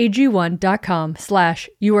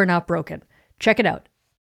drinkag1.com/youarenotbroken. Check it out.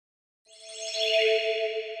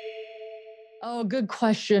 Oh, good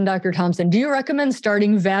question, Dr. Thompson. Do you recommend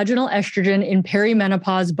starting vaginal estrogen in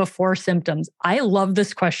perimenopause before symptoms? I love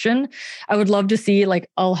this question. I would love to see,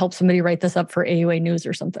 I'll help somebody write this up for AUA News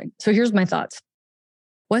or something. So here's my thoughts.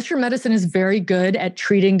 Western medicine is very good at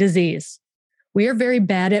treating disease. We are very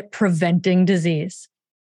bad at preventing disease.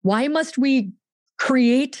 Why must we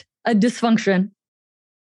create a dysfunction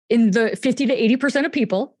in the 50 to 80% of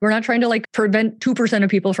people? We're not trying to prevent 2%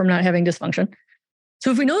 of people from not having dysfunction. So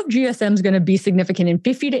if we know if GSM is going to be significant in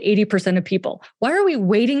 50 to 80% of people, why are we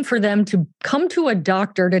waiting for them to come to a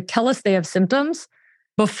doctor to tell us they have symptoms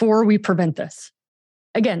before we prevent this?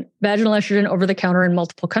 Again, vaginal estrogen over the counter in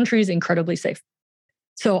multiple countries, incredibly safe.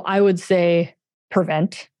 So I would say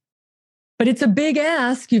prevent. But it's a big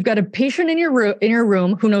ask. You've got a patient in your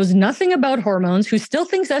room who knows nothing about hormones, who still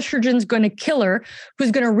thinks estrogen's going to kill her, who's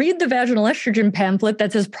going to read the vaginal estrogen pamphlet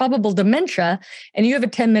that says probable dementia, and you have a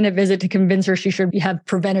 10-minute visit to convince her she should have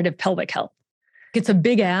preventative pelvic health. It's a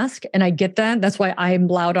big ask, and I get that. That's why I'm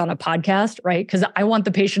loud on a podcast, right? Because I want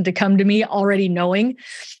the patient to come to me already knowing.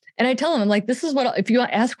 And I tell them, I'm like, this is what, if you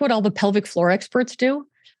ask what all the pelvic floor experts do,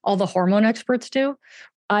 all the hormone experts do,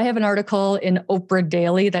 I have an article in Oprah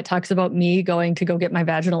Daily that talks about me going to go get my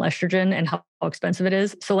vaginal estrogen and how expensive it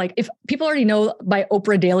is. So if people already know by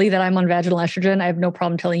Oprah Daily that I'm on vaginal estrogen, I have no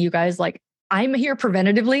problem telling you guys, I'm here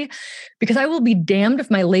preventatively, because I will be damned if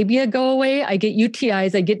my labia go away. I get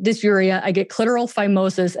UTIs, I get dysuria, I get clitoral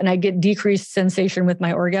phimosis, and I get decreased sensation with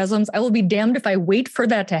my orgasms. I will be damned if I wait for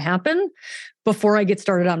that to happen before I get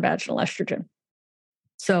started on vaginal estrogen.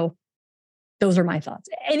 So those are my thoughts.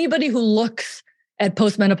 Anybody who looks at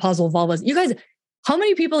postmenopausal vulvas. You guys, how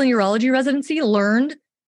many people in urology residency learned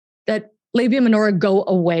that labia minora go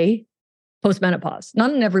away postmenopause?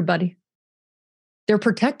 Not in everybody. They're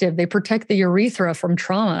protective. They protect the urethra from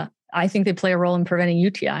trauma. I think they play a role in preventing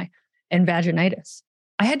UTI and vaginitis.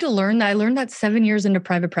 I had to learn that. I learned that 7 years into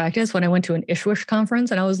private practice when I went to an Ishwish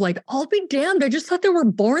conference, and I was like, I'll be damned. I just thought they were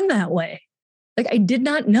born that way. I did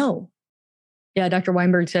not know. Yeah, Dr.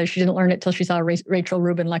 Weinberg says she didn't learn it till she saw a Rachel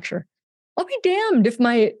Rubin lecture. I'll be damned if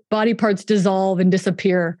my body parts dissolve and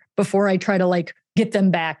disappear before I try to get them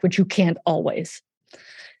back, which you can't always.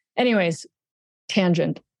 Anyways,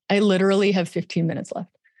 tangent. I literally have 15 minutes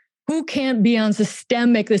left. Who can't be on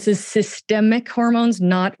systemic? This is systemic hormones,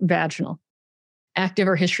 not vaginal. Active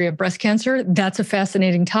or history of breast cancer. That's a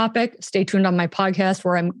fascinating topic. Stay tuned on my podcast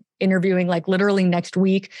where I'm interviewing literally next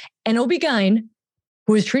week an OB-GYN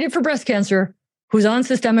who is treated for breast cancer, who's on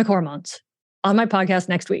systemic hormones, on my podcast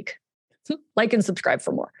next week. Like and subscribe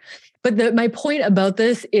for more. But my point about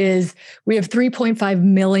this is we have 3.5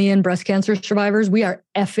 million breast cancer survivors. We are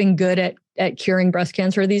effing good at curing breast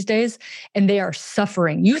cancer these days, and they are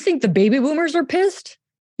suffering. You think the baby boomers are pissed?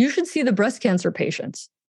 You should see the breast cancer patients.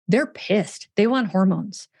 They're pissed. They want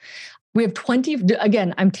hormones. We have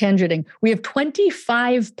again, I'm tangenting. We have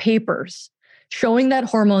 25 papers showing that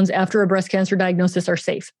hormones after a breast cancer diagnosis are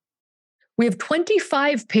safe. We have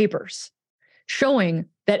 25 papers showing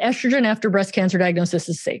that estrogen after breast cancer diagnosis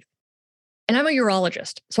is safe. And I'm a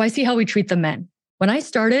urologist, so I see how we treat the men. When I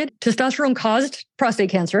started, testosterone caused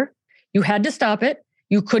prostate cancer. You had to stop it.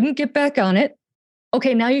 You couldn't get back on it.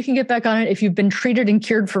 Okay, now you can get back on it if you've been treated and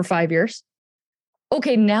cured for 5 years.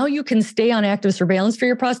 Okay, now you can stay on active surveillance for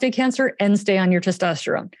your prostate cancer and stay on your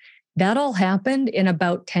testosterone. That all happened in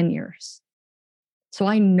about 10 years. So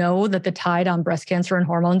I know that the tide on breast cancer and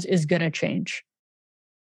hormones is going to change.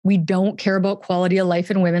 We don't care about quality of life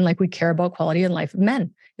in women like we care about quality of life of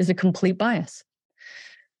men. It's a complete bias.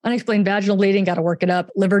 Unexplained vaginal bleeding, got to work it up.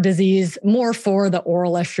 Liver disease, more for the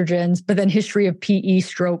oral estrogens, but then history of PE,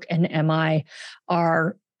 stroke, and MI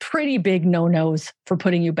are pretty big no-nos for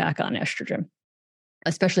putting you back on estrogen,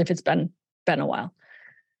 especially if it's been a while.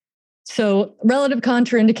 So relative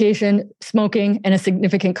contraindication, smoking, and a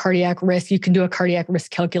significant cardiac risk. You can do a cardiac risk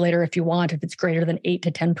calculator if you want, if it's greater than 8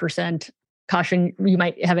 to 10%. Caution, you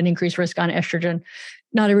might have an increased risk on estrogen.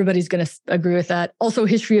 Not everybody's going to agree with that. Also,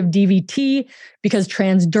 history of DVT, because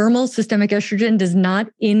transdermal systemic estrogen does not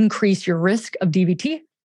increase your risk of DVT.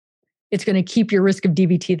 It's going to keep your risk of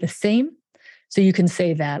DVT the same. So you can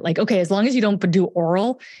say that, okay, as long as you don't do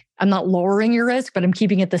oral, I'm not lowering your risk, but I'm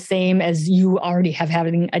keeping it the same as you already have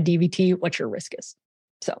having a DVT, what your risk is.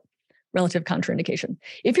 relative contraindication.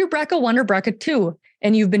 If you're BRCA1 or BRCA2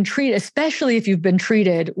 and you've been treated, especially if you've been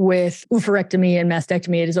treated with oophorectomy and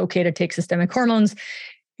mastectomy, it is okay to take systemic hormones.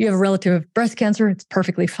 You have relative breast cancer, it's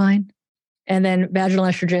perfectly fine. And then vaginal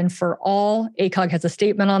estrogen for all. ACOG has a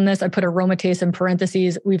statement on this. I put aromatase in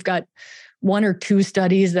parentheses. We've got 1 or 2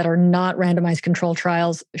 studies that are not randomized control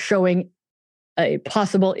trials showing a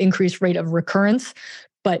possible increased rate of recurrence.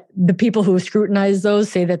 But the people who scrutinize those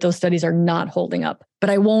say that those studies are not holding up. But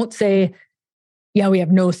I won't say, yeah, we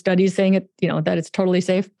have no studies saying it, that it's totally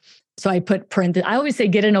safe. So I put parentheses. I always say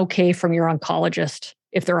get an okay from your oncologist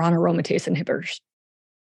if they're on aromatase inhibitors.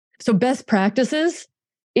 So best practices,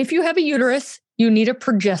 if you have a uterus, you need a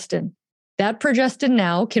progestin. That progestin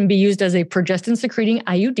now can be used as a progestin-secreting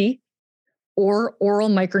IUD or oral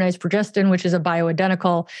micronized progestin, which is a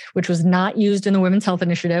bioidentical, which was not used in the Women's Health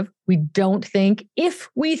Initiative. We don't think, if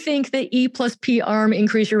we think that E plus P arm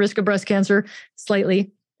increase your risk of breast cancer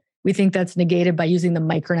slightly, we think that's negated by using the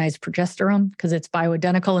micronized progesterone because it's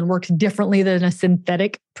bioidentical and works differently than a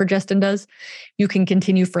synthetic progestin does. You can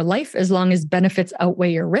continue for life as long as benefits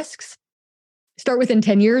outweigh your risks. Start within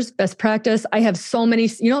 10 years, best practice. I have so many,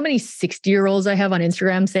 how many 60-year-olds I have on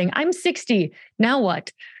Instagram saying, I'm 60, now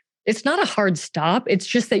what? It's not a hard stop. It's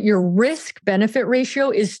just that your risk-benefit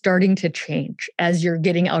ratio is starting to change as you're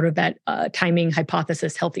getting out of that timing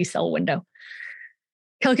hypothesis healthy cell window.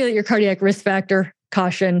 Calculate your cardiac risk factor.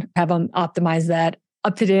 Caution, have them optimize that.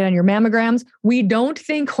 Up to date on your mammograms. We don't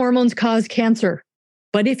think hormones cause cancer.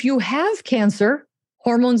 But if you have cancer,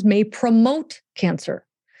 hormones may promote cancer.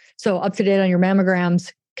 So up to date on your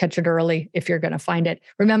mammograms, catch it early if you're going to find it.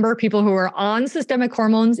 Remember, people who are on systemic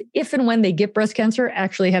hormones, if and when they get breast cancer,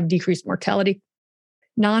 actually have decreased mortality.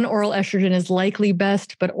 Non-oral estrogen is likely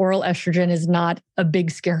best, but oral estrogen is not a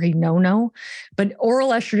big, scary no-no. But oral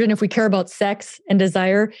estrogen, if we care about sex and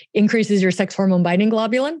desire, increases your sex hormone binding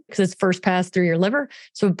globulin because it's first passed through your liver.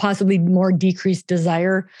 So possibly more decreased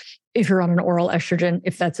desire if you're on an oral estrogen,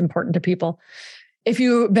 if that's important to people. If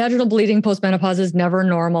vaginal bleeding post-menopause is never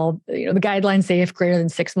normal, the guidelines say if greater than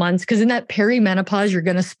 6 months, because in that perimenopause, you're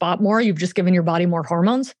going to spot more. You've just given your body more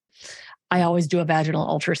hormones. I always do a vaginal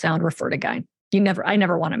ultrasound, refer to gyne. I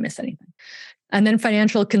never want to miss anything. And then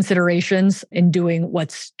financial considerations in doing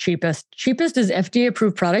what's cheapest. Cheapest is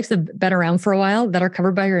FDA-approved products that have been around for a while that are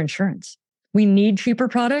covered by your insurance. We need cheaper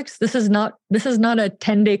products. This is not a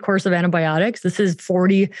 10-day course of antibiotics. This is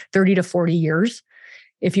 30 to 40 years.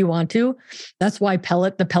 If you want to. That's why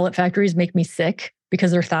the pellet factories make me sick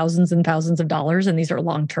because they're thousands and thousands of dollars and these are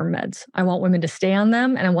long-term meds. I want women to stay on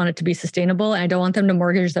them and I want it to be sustainable and I don't want them to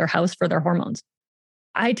mortgage their house for their hormones.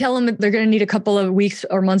 I tell them that they're going to need a couple of weeks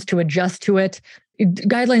or months to adjust to it.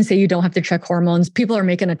 Guidelines say you don't have to check hormones. People are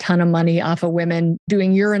making a ton of money off of women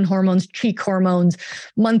doing urine hormones, cheek hormones,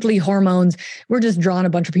 monthly hormones. We're just drawing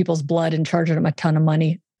a bunch of people's blood and charging them a ton of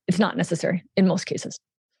money. It's not necessary in most cases.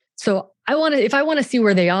 So if I want to see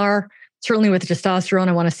where they are, certainly with testosterone,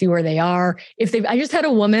 I want to see where they are. I just had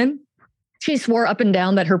a woman, she swore up and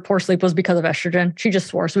down that her poor sleep was because of estrogen. She just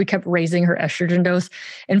swore. So we kept raising her estrogen dose.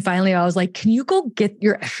 And finally I was like, can you go get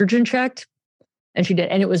your estrogen checked? And she did.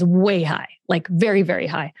 And it was way high, like very, very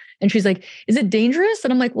high. And she's like, is it dangerous?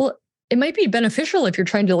 And I'm like, well, it might be beneficial if you're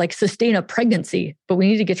trying to sustain a pregnancy, but we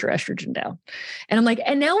need to get your estrogen down. And I'm like,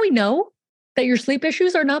 and now we know that your sleep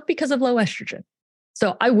issues are not because of low estrogen.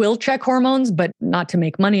 So I will check hormones, but not to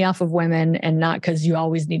make money off of women and not because you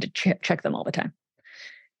always need to check them all the time.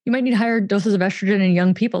 You might need higher doses of estrogen in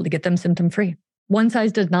young people to get them symptom-free. One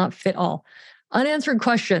size does not fit all. Unanswered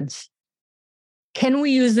questions. Can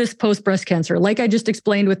we use this post-breast cancer? Like I just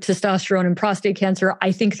explained with testosterone and prostate cancer,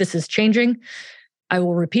 I think this is changing. I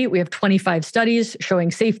will repeat, we have 25 studies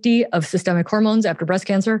showing safety of systemic hormones after breast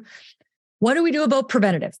cancer. What do we do about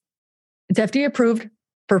preventative? It's FDA approved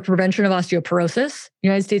for prevention of osteoporosis,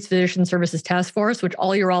 United States Physician Services Task Force, which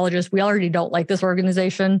all urologists, we already don't like this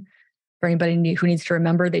organization. For anybody who needs to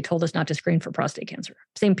remember, they told us not to screen for prostate cancer.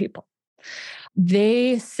 Same people.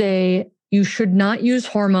 They say you should not use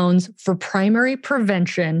hormones for primary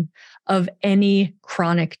prevention of any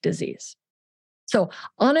chronic disease. So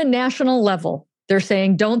on a national level, they're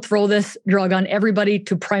saying don't throw this drug on everybody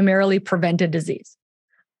to primarily prevent a disease.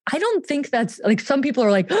 I don't think that's some people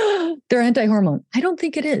are like, oh, they're anti-hormone. I don't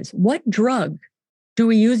think it is. What drug do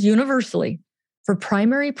we use universally for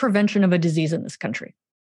primary prevention of a disease in this country?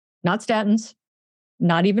 Not statins,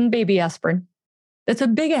 not even baby aspirin. That's a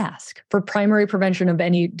big ask for primary prevention of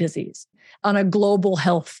any disease on a global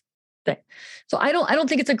health thing. So I don't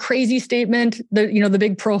think it's a crazy statement. The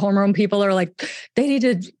big pro-hormone people are like, they need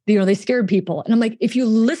to, they scared people. And I'm like, if you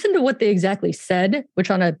listen to what they exactly said, which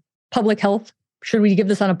on a public health Should we give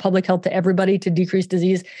this on a public health to everybody to decrease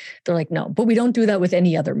disease? They're like, no, but we don't do that with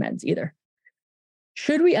any other meds either.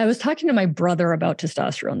 Should we? I was talking to my brother about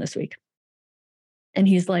testosterone this week. And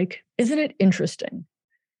he's like, isn't it interesting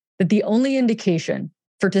that the only indication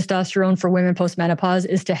for testosterone for women post-menopause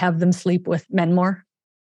is to have them sleep with men more?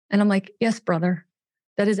 And I'm like, yes, brother,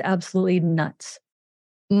 that is absolutely nuts.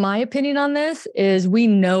 My opinion on this is we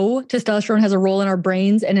know testosterone has a role in our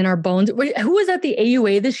brains and in our bones. Who was at the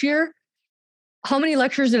AUA this year? How many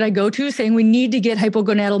lectures did I go to saying we need to get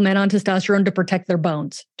hypogonadal men on testosterone to protect their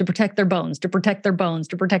bones, to protect their bones, to protect their bones,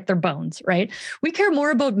 to protect their bones, right? We care more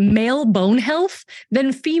about male bone health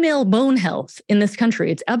than female bone health in this country.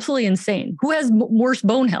 It's absolutely insane. Who has worse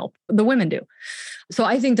bone health? The women do. So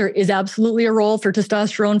I think there is absolutely a role for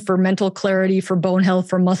testosterone, for mental clarity, for bone health,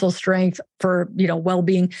 for muscle strength, for,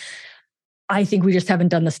 well-being. I think we just haven't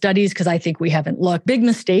done the studies because I think we haven't looked. Big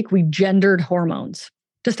mistake, we gendered hormones.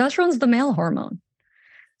 Testosterone is the male hormone.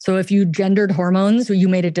 So if you gendered hormones, you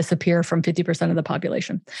made it disappear from 50% of the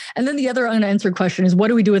population. And then the other unanswered question is, what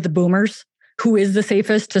do we do with the boomers? Who is the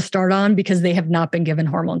safest to start on because they have not been given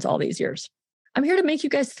hormones all these years? I'm here to make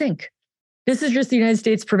you guys think. This is just the United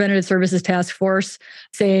States Preventative Services Task Force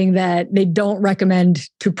saying that they don't recommend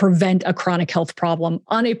to prevent a chronic health problem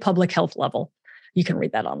on a public health level. You can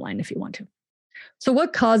read that online if you want to. So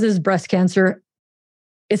what causes breast cancer?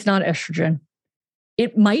 It's not estrogen.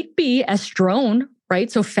 It might be estrone, right?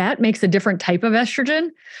 So fat makes a different type of estrogen.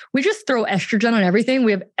 We just throw estrogen on everything.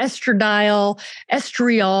 We have estradiol,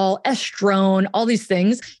 estriol, estrone, all these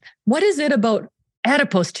things. What is it about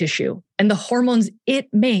adipose tissue and the hormones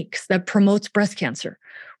it makes that promotes breast cancer?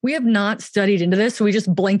 We have not studied into this. So we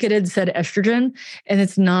just blanketed said estrogen, and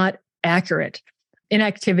it's not accurate.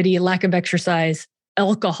 Inactivity, lack of exercise,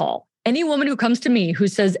 alcohol. Any woman who comes to me who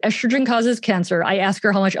says estrogen causes cancer, I ask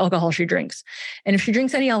her how much alcohol she drinks. And if she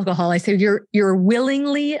drinks any alcohol, I say, you're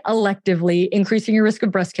willingly, electively increasing your risk of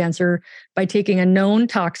breast cancer by taking a known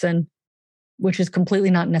toxin, which is completely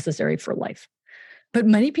not necessary for life. But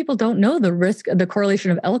many people don't know the risk, the correlation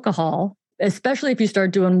of alcohol, especially if you start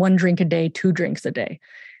doing 1 drink a day, 2 drinks a day,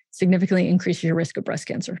 significantly increases your risk of breast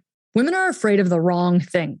cancer. Women are afraid of the wrong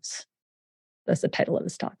things. That's the title of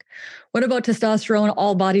this talk. What about testosterone?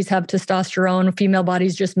 All bodies have testosterone. Female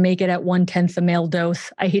bodies just make it at 1/10 the male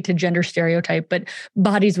dose. I hate to gender stereotype, but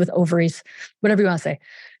bodies with ovaries, whatever you want to say,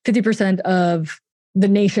 50% of the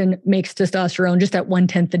nation makes testosterone just at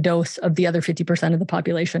 1/10 the dose of the other 50% of the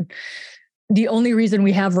population. The only reason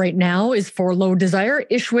we have right now is for low desire.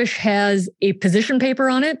 Ishwish has a position paper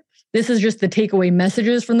on it. This is just the takeaway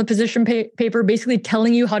messages from the position paper, basically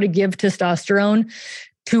telling you how to give testosterone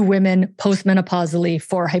to women postmenopausally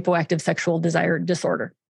for hypoactive sexual desire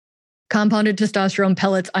disorder. Compounded testosterone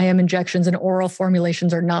pellets, IM injections, and oral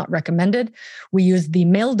formulations are not recommended. We use the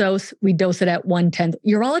male dose. We dose it at 1/10.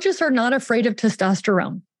 Urologists are not afraid of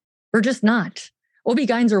testosterone. We're just not.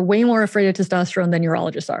 OB-GYNs are way more afraid of testosterone than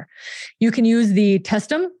urologists are. You can use the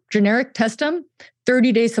Testum, generic Testum,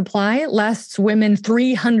 30-day supply, lasts women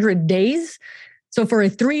 300 days. So for I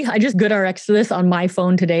just GoodRx to this on my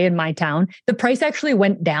phone today in my town. The price actually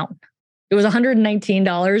went down. It was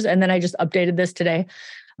 $119. And then I just updated this today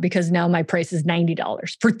because now my price is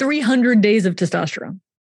 $90 for 300 days of testosterone.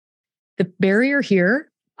 The barrier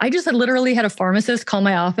here, I just literally had a pharmacist call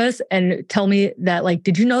my office and tell me that, like,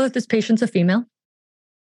 did you know that this patient's a female?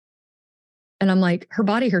 And I'm like, her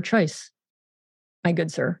body, her choice. My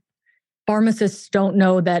good sir. Pharmacists don't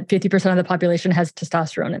know that 50% of the population has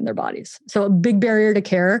testosterone in their bodies. So a big barrier to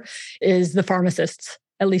care is the pharmacists,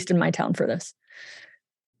 at least in my town for this.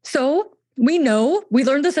 So we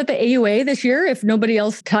learned this at the AUA this year. If nobody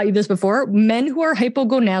else taught you this before, men who are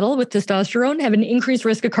hypogonadal with testosterone have an increased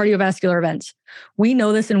risk of cardiovascular events. We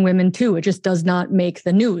know this in women too. It just does not make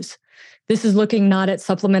the news. This is looking not at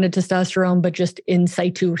supplemented testosterone, but just in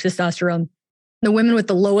situ testosterone. The women with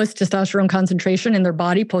the lowest testosterone concentration in their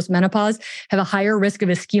body post-menopause have a higher risk of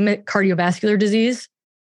ischemic cardiovascular disease.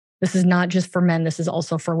 This is not just for men. This is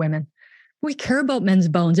also for women. We care about men's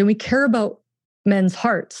bones and we care about men's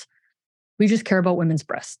hearts. We just care about women's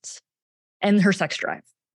breasts and her sex drive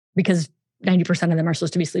because 90% of them are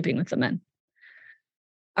supposed to be sleeping with the men.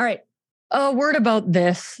 All right. A word about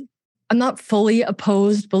this. I'm not fully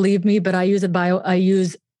opposed, believe me, but I use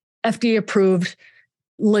FDA approved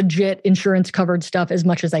legit insurance covered stuff as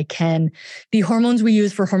much as I can. The hormones we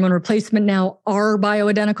use for hormone replacement now are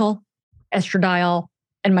bioidentical, estradiol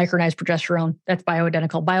and micronized progesterone. That's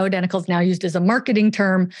bioidentical. Bioidentical is now used as a marketing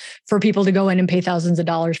term for people to go in and pay thousands of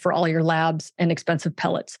dollars for all your labs and expensive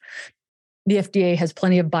pellets. The FDA has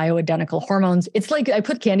plenty of bioidentical hormones. It's like, I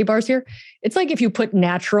put candy bars here. It's like if you put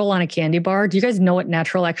natural on a candy bar. Do you guys know what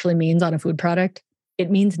natural actually means on a food product? It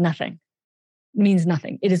means nothing. It means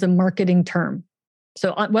nothing. It is a marketing term.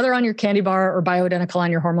 So whether on your candy bar or bioidentical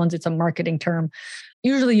on your hormones, it's a marketing term,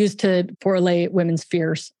 usually used to parlay women's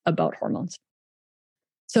fears about hormones.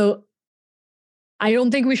 So I don't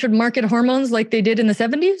think we should market hormones like they did in the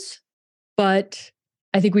 70s, but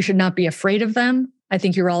I think we should not be afraid of them. I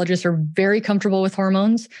think urologists are very comfortable with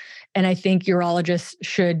hormones. And I think urologists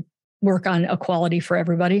should work on equality for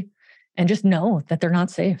everybody and just know that they're not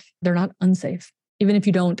safe. They're not unsafe. Even if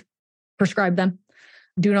you don't prescribe them,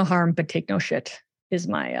 do no harm, but take no shit is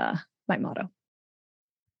my motto.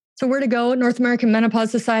 So where to go? North American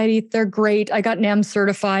Menopause Society, they're great. I got NAM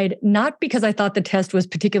certified, not because I thought the test was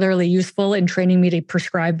particularly useful in training me to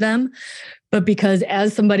prescribe them, but because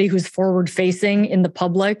as somebody who's forward facing in the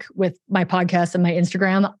public with my podcast and my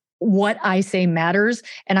Instagram, what I say matters.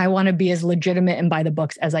 And I want to be as legitimate and by the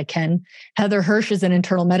books as I can. Heather Hirsch is an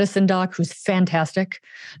internal medicine doc who's fantastic.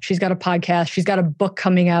 She's got a podcast. She's got a book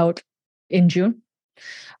coming out in June,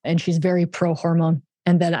 and she's very pro hormone.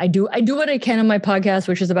 And then I do what I can on my podcast,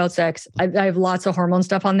 which is about sex. I have lots of hormone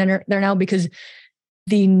stuff on there now because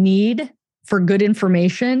the need for good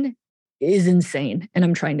information is insane. And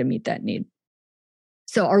I'm trying to meet that need.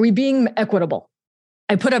 So are we being equitable?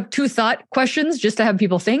 I put up 2 thought questions just to have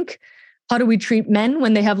people think. How do we treat men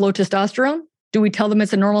when they have low testosterone? Do we tell them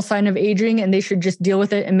it's a normal sign of aging and they should just deal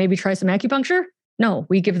with it and maybe try some acupuncture? No,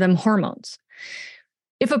 we give them hormones.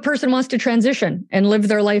 If a person wants to transition and live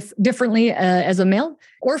their life differently as a male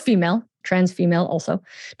or female, trans female also,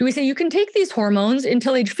 do we say you can take these hormones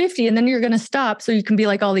until age 50 and then you're going to stop so you can be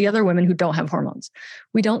like all the other women who don't have hormones?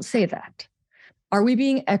 We don't say that. Are we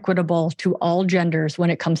being equitable to all genders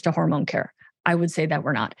when it comes to hormone care? I would say that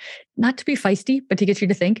we're not. Not to be feisty, but to get you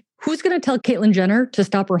to think, who's going to tell Caitlyn Jenner to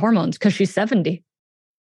stop her hormones because she's 70?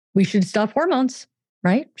 We should stop hormones,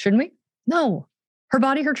 right? Shouldn't we? No. Her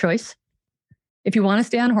body, her choice. If you want to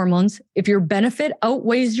stay on hormones, if your benefit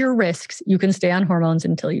outweighs your risks, you can stay on hormones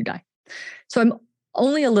until you die. So I'm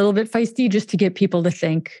only a little bit feisty just to get people to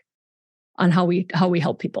think on how we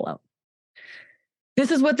help people out. This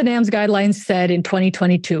is what the NAMS guidelines said in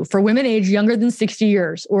 2022. For women aged younger than 60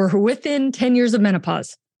 years or who are within 10 years of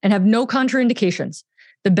menopause and have no contraindications,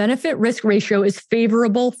 the benefit risk ratio is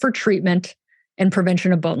favorable for treatment and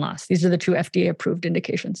prevention of bone loss. These are the 2 FDA-approved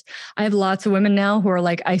indications. I have lots of women now who are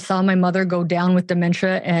like, I saw my mother go down with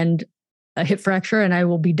dementia and a hip fracture, and I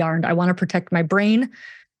will be darned. I want to protect my brain.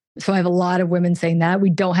 So I have a lot of women saying that. We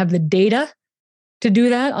don't have the data to do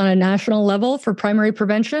that on a national level for primary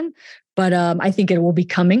prevention, but I think it will be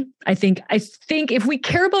coming. I think if we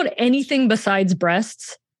care about anything besides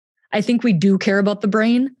breasts, I think we do care about the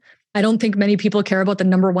brain. I don't think many people care about the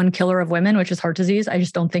number 1 killer of women, which is heart disease. I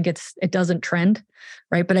just don't think it doesn't trend,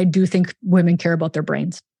 right? But I do think women care about their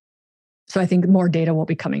brains. So I think more data will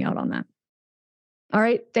be coming out on that. All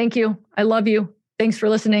right. Thank you. I love you. Thanks for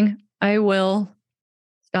listening. I will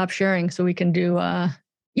stop sharing so we can do,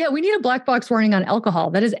 we need a black box warning on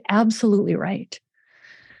alcohol. That is absolutely right.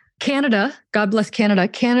 Canada, God bless Canada.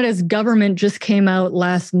 Canada's government just came out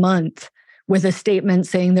last month with a statement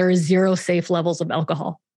saying there is 0 safe levels of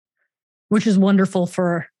alcohol, which is wonderful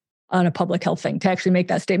on a public health thing to actually make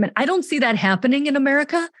that statement. I don't see that happening in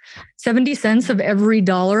America. 70 cents of every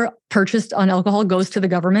dollar purchased on alcohol goes to the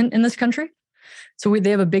government in this country. So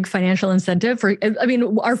they have a big financial incentive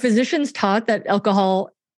our physicians taught that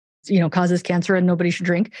alcohol, causes cancer and nobody should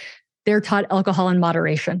drink. They're taught alcohol in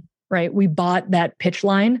moderation, right? We bought that pitch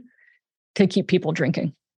line to keep people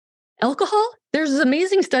drinking. Alcohol, there's this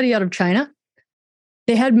amazing study out of China.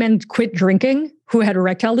 They had men quit drinking who had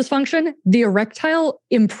erectile dysfunction. The erectile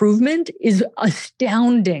improvement is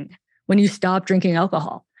astounding when you stop drinking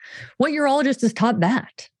alcohol. What urologist is taught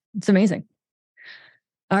that? It's amazing.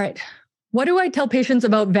 All right. What do I tell patients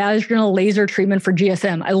about vaginal laser treatment for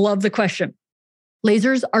GSM? I love the question.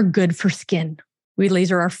 Lasers are good for skin. We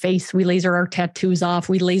laser our face. We laser our tattoos off.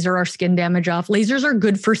 We laser our skin damage off. Lasers are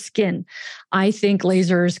good for skin. I think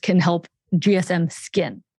lasers can help GSM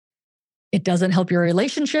skin. It doesn't help your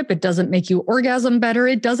relationship. It doesn't make you orgasm better.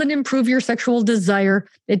 It doesn't improve your sexual desire.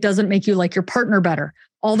 It doesn't make you like your partner better.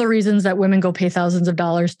 All the reasons that women go pay thousands of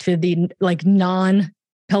dollars to the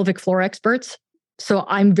non-pelvic floor experts. So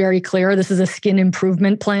I'm very clear. This is a skin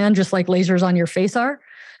improvement plan, just like lasers on your face are,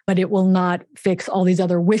 but it will not fix all these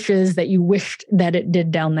other wishes that you wished that it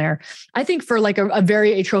did down there. I think for a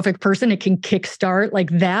very atrophic person, it can kickstart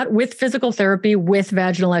like that with physical therapy, with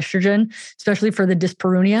vaginal estrogen, especially for the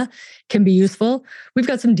dyspareunia, can be useful. We've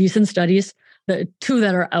got some decent studies The two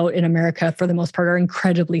that are out in America, for the most part, are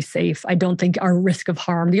incredibly safe. I don't think our risk of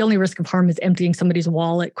harm, the only risk of harm is emptying somebody's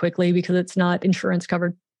wallet quickly because it's not insurance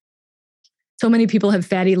covered. So many people have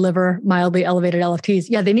fatty liver, mildly elevated LFTs.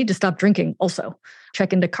 Yeah, they need to stop drinking also.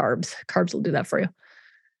 Check into carbs. Carbs will do that for you.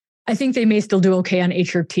 I think they may still do okay on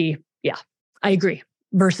HRT. Yeah, I agree.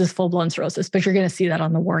 Versus full-blown cirrhosis, but you're going to see that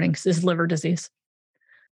on the warnings. This is liver disease.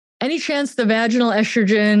 Any chance the vaginal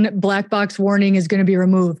estrogen black box warning is going to be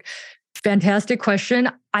removed? Fantastic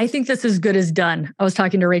question. I think this is good as done. I was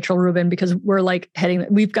talking to Rachel Rubin because we're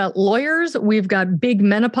we've got lawyers, we've got big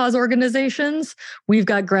menopause organizations, we've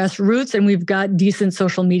got grassroots, and we've got decent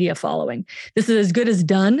social media following. This is as good as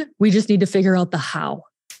done. We just need to figure out the how.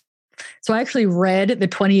 So I actually read the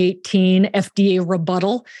 2018 FDA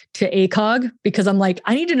rebuttal to ACOG because I'm like,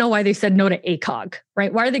 I need to know why they said no to ACOG,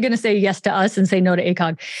 right? Why are they going to say yes to us and say no to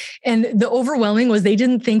ACOG? And the overwhelming was they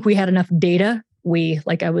didn't think we had enough data.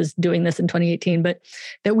 I was doing this in 2018, but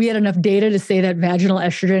that we had enough data to say that vaginal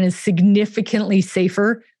estrogen is significantly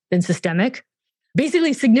safer than systemic.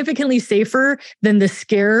 Basically, significantly safer than the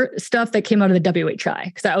scare stuff that came out of the WHI,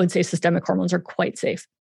 because I would say systemic hormones are quite safe.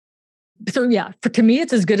 So yeah, to me,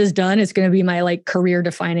 it's as good as done. It's going to be my career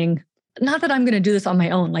defining, not that I'm going to do this on my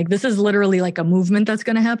own. This is literally like a movement that's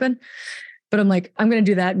going to happen. But I'm going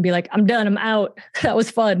to do that and be like, I'm done. I'm out. That was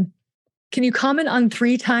fun. Can you comment on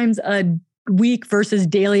 3 times a week versus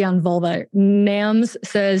daily on vulva? NAMS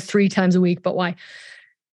says 3 times a week, but why?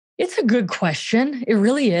 It's a good question. It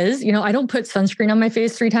really is. I don't put sunscreen on my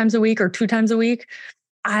face 3 times a week or 2 times a week.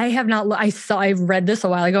 I have not, I read this a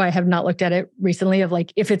while ago. I have not looked at it recently of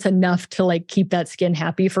if it's enough to keep that skin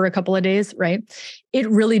happy for a couple of days, right? It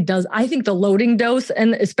really does. I think the loading dose,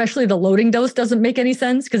 and especially the loading dose, doesn't make any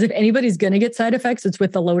sense because if anybody's going to get side effects, it's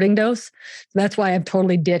with the loading dose. That's why I've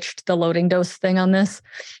totally ditched the loading dose thing on this.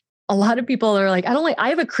 A lot of people are like, I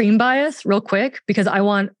have a cream bias real quick because I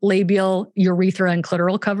want labial, urethra, and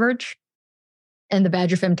clitoral coverage. And the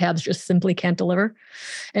Badgerfem tabs just simply can't deliver.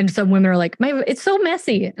 And some women are like, it's so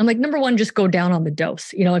messy. I'm like, number one, just go down on the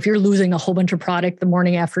dose. If you're losing a whole bunch of product the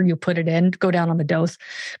morning after you put it in, go down on the dose.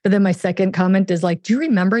 But then my second comment is do you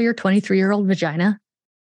remember your 23-year-old vagina?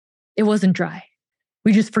 It wasn't dry.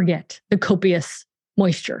 We just forget the copious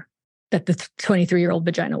moisture that the 23-year-old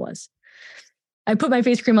vagina was. I put my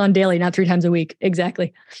face cream on daily, not 3 times a week.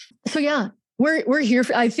 Exactly. So yeah. We're here.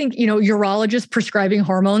 I think, urologists prescribing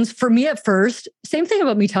hormones. For me at first, same thing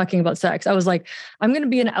about me talking about sex. I was like, I'm going to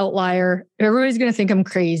be an outlier. Everybody's going to think I'm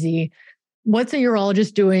crazy. What's a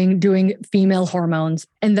urologist doing female hormones?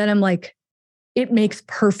 And then I'm like, it makes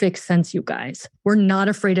perfect sense, you guys. We're not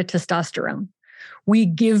afraid of testosterone. We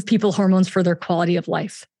give people hormones for their quality of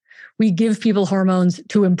life. We give people hormones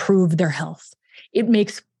to improve their health. It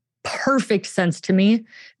makes perfect sense to me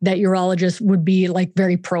that urologists would be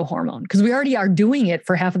very pro-hormone because we already are doing it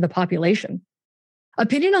for half of the population.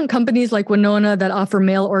 Opinion on companies like Winona that offer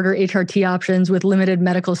mail order HRT options with limited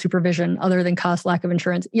medical supervision other than cost, lack of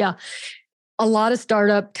insurance. Yeah. A lot of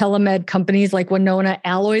startup telemed companies like Winona.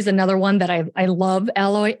 Alloy's another one that I love.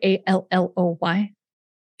 Alloy, ALLOY.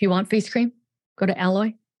 If you want face cream, go to Alloy.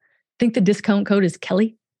 I think the discount code is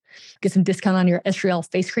Kelly. Get some discount on your estriol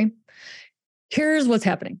face cream. Here's what's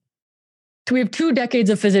happening. So we have 2 decades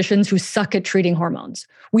of physicians who suck at treating hormones.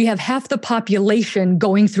 We have half the population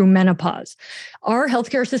going through menopause. Our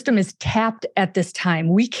healthcare system is tapped at this time.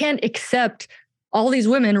 We can't accept all these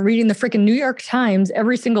women reading the freaking New York Times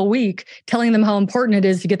every single week, telling them how important it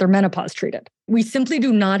is to get their menopause treated. We simply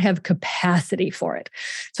do not have capacity for it.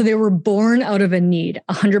 So they were born out of a need,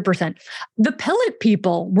 100%. The pellet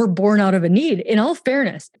people were born out of a need, in all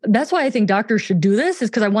fairness. That's why I think doctors should do this, is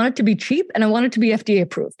because I want it to be cheap and I want it to be FDA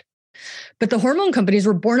approved. But the hormone companies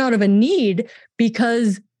were born out of a need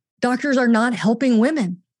because doctors are not helping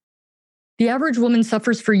women. The average woman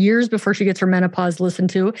suffers for years before she gets her menopause listened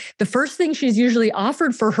to. The first thing she's usually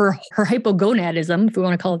offered for her hypogonadism, if we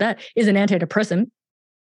want to call it that, is an antidepressant.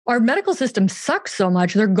 Our medical system sucks so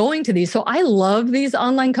much, they're going to these. So I love these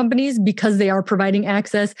online companies because they are providing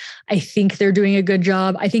access. I think they're doing a good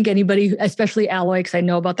job. I think anybody, especially Alloy, because I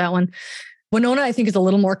know about that one. Winona, I think, is a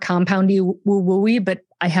little more compoundy, woo-woo-y, but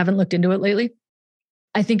I haven't looked into it lately.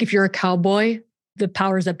 I think if you're a cowboy, the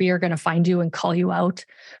powers that be are going to find you and call you out.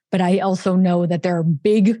 But I also know that there are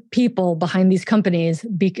big people behind these companies,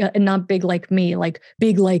 and not big like me,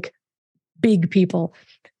 big people,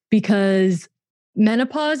 because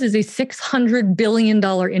menopause is a $600 billion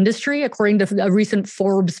industry, according to a recent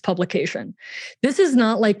Forbes publication. This is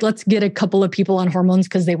not let's get a couple of people on hormones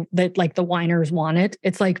because they the whiners want it.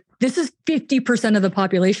 It's this is 50% of the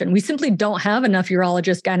population. We simply don't have enough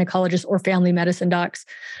urologists, gynecologists, or family medicine docs.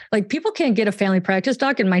 People can't get a family practice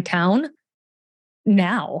doc in my town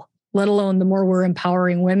now, let alone the more we're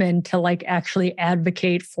empowering women to like actually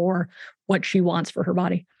advocate for what she wants for her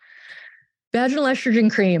body. Vaginal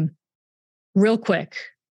estrogen cream, real quick.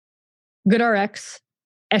 GoodRx,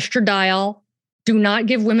 estradiol. Do not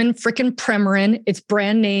give women freaking Premarin. It's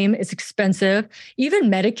brand name. It's expensive. Even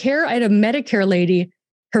Medicare. I had a Medicare lady.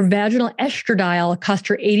 Her vaginal estradiol cost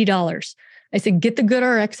her $80. I said, get the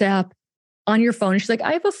GoodRx app on your phone. She's like,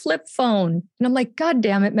 I have a flip phone. And I'm like, God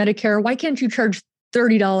damn it, Medicare. Why can't you charge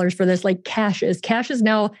 $30 for this like cash is? Cash is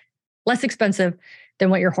now less expensive than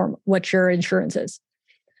what your insurance is.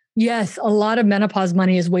 Yes, a lot of menopause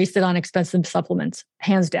money is wasted on expensive supplements,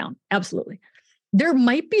 hands down. Absolutely. There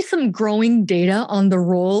might be some growing data on the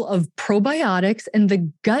role of probiotics and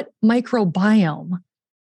the gut microbiome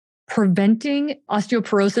preventing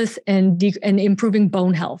osteoporosis and improving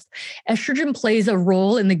bone health. Estrogen plays a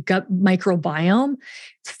role in the gut microbiome.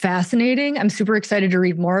 It's fascinating. I'm super excited to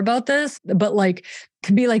read more about this, but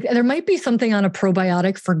there might be something on a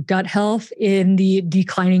probiotic for gut health in the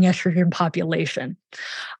declining estrogen population.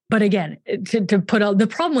 But again, to put out the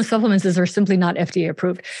problem with supplements is they're simply not FDA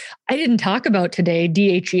approved. I didn't talk about today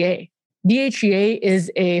DHEA. DHEA is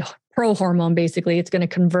a pro-hormone, basically. It's going to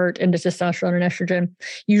convert into testosterone and estrogen,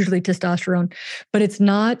 usually testosterone, but it's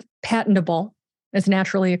not patentable. It's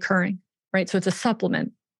naturally occurring, right? So it's a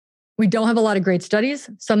supplement. We don't have a lot of great studies.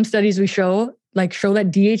 Some studies we show that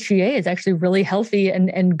DHEA is actually really healthy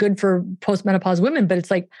and good for postmenopause women. But it's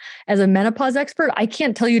like, as a menopause expert, I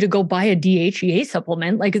can't tell you to go buy a DHEA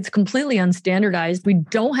supplement. Like, it's completely unstandardized. We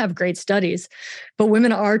don't have great studies, but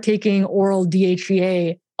women are taking oral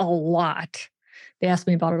DHEA a lot. They ask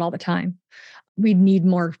me about it all the time. We need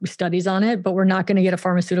more studies on it, but we're not going to get a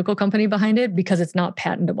pharmaceutical company behind it because it's not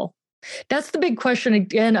patentable. That's the big question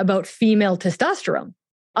again about female testosterone.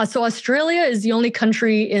 So Australia is the only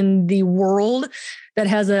country in the world that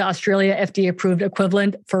has an Australia FDA-approved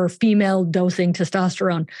equivalent for female dosing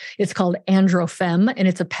testosterone. It's called Androfem, and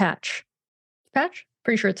it's a patch. Patch?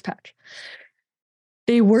 Pretty sure it's a patch.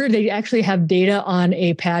 They actually have data on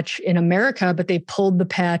a patch in America, but they pulled the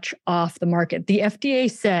patch off the market. The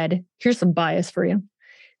FDA said, here's some bias for you.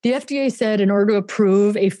 The FDA said in order to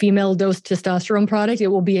approve a female dose testosterone product, it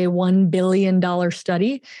will be a $1 billion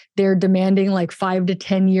study. They're demanding like 5 to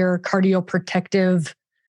 10 year cardioprotective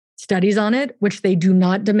studies on it, which they do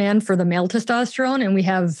not demand for the male testosterone. And we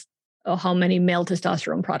have how many male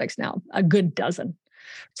testosterone products now? A good dozen.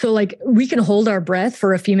 So we can hold our breath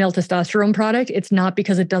for a female testosterone product. It's not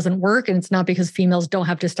because it doesn't work, and it's not because females don't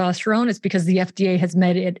have testosterone. It's because the FDA has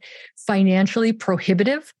made it financially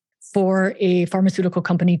prohibitive for a pharmaceutical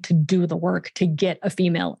company to do the work to get a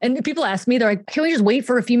female. And people ask me, they're like, can we just wait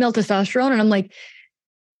for a female testosterone? And I'm like,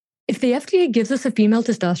 if the FDA gives us a female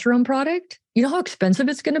testosterone product, you know how expensive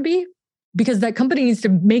it's going to be? Because that company needs to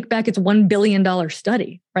make back its $1 billion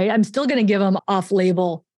study, right? I'm still going to give them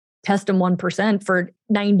off-label, test them 1% for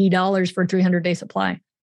 $90 for a 300-day supply.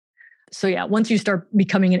 So yeah, once you start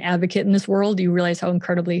becoming an advocate in this world, you realize how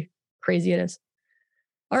incredibly crazy it is.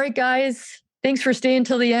 All right, guys. Thanks for staying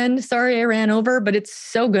till the end. Sorry I ran over, but it's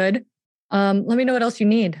so good. Let me know what else you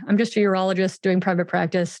need. I'm just a urologist doing private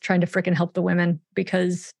practice, trying to fricking help the women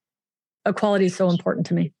because equality is so important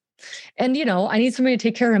to me. And, I need somebody to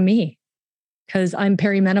take care of me because I'm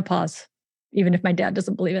perimenopause, even if my dad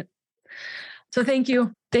doesn't believe it. So thank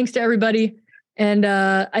you. Thanks to everybody. And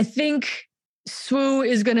I think Swoo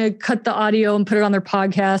is going to cut the audio and put it on their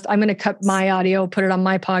podcast. I'm going to cut my audio, put it on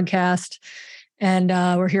my podcast. And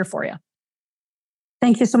we're here for you.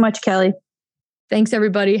 Thank you so much, Kelly. Thanks,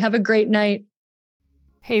 everybody. Have a great night.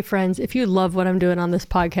 Hey friends, if you love what I'm doing on this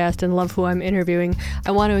podcast and love who I'm interviewing,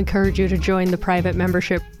 I want to encourage you to join the private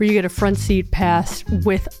membership where you get a front seat pass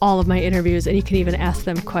with all of my interviews and you can even ask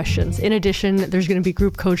them questions. In addition, there's going to be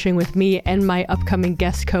group coaching with me and my upcoming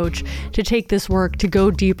guest coach to take this work to go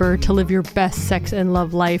deeper, to live your best sex and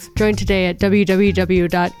love life. Join today at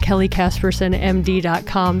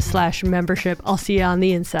www.kellykaspersonmd.com/membership. I'll see you on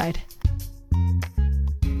the inside.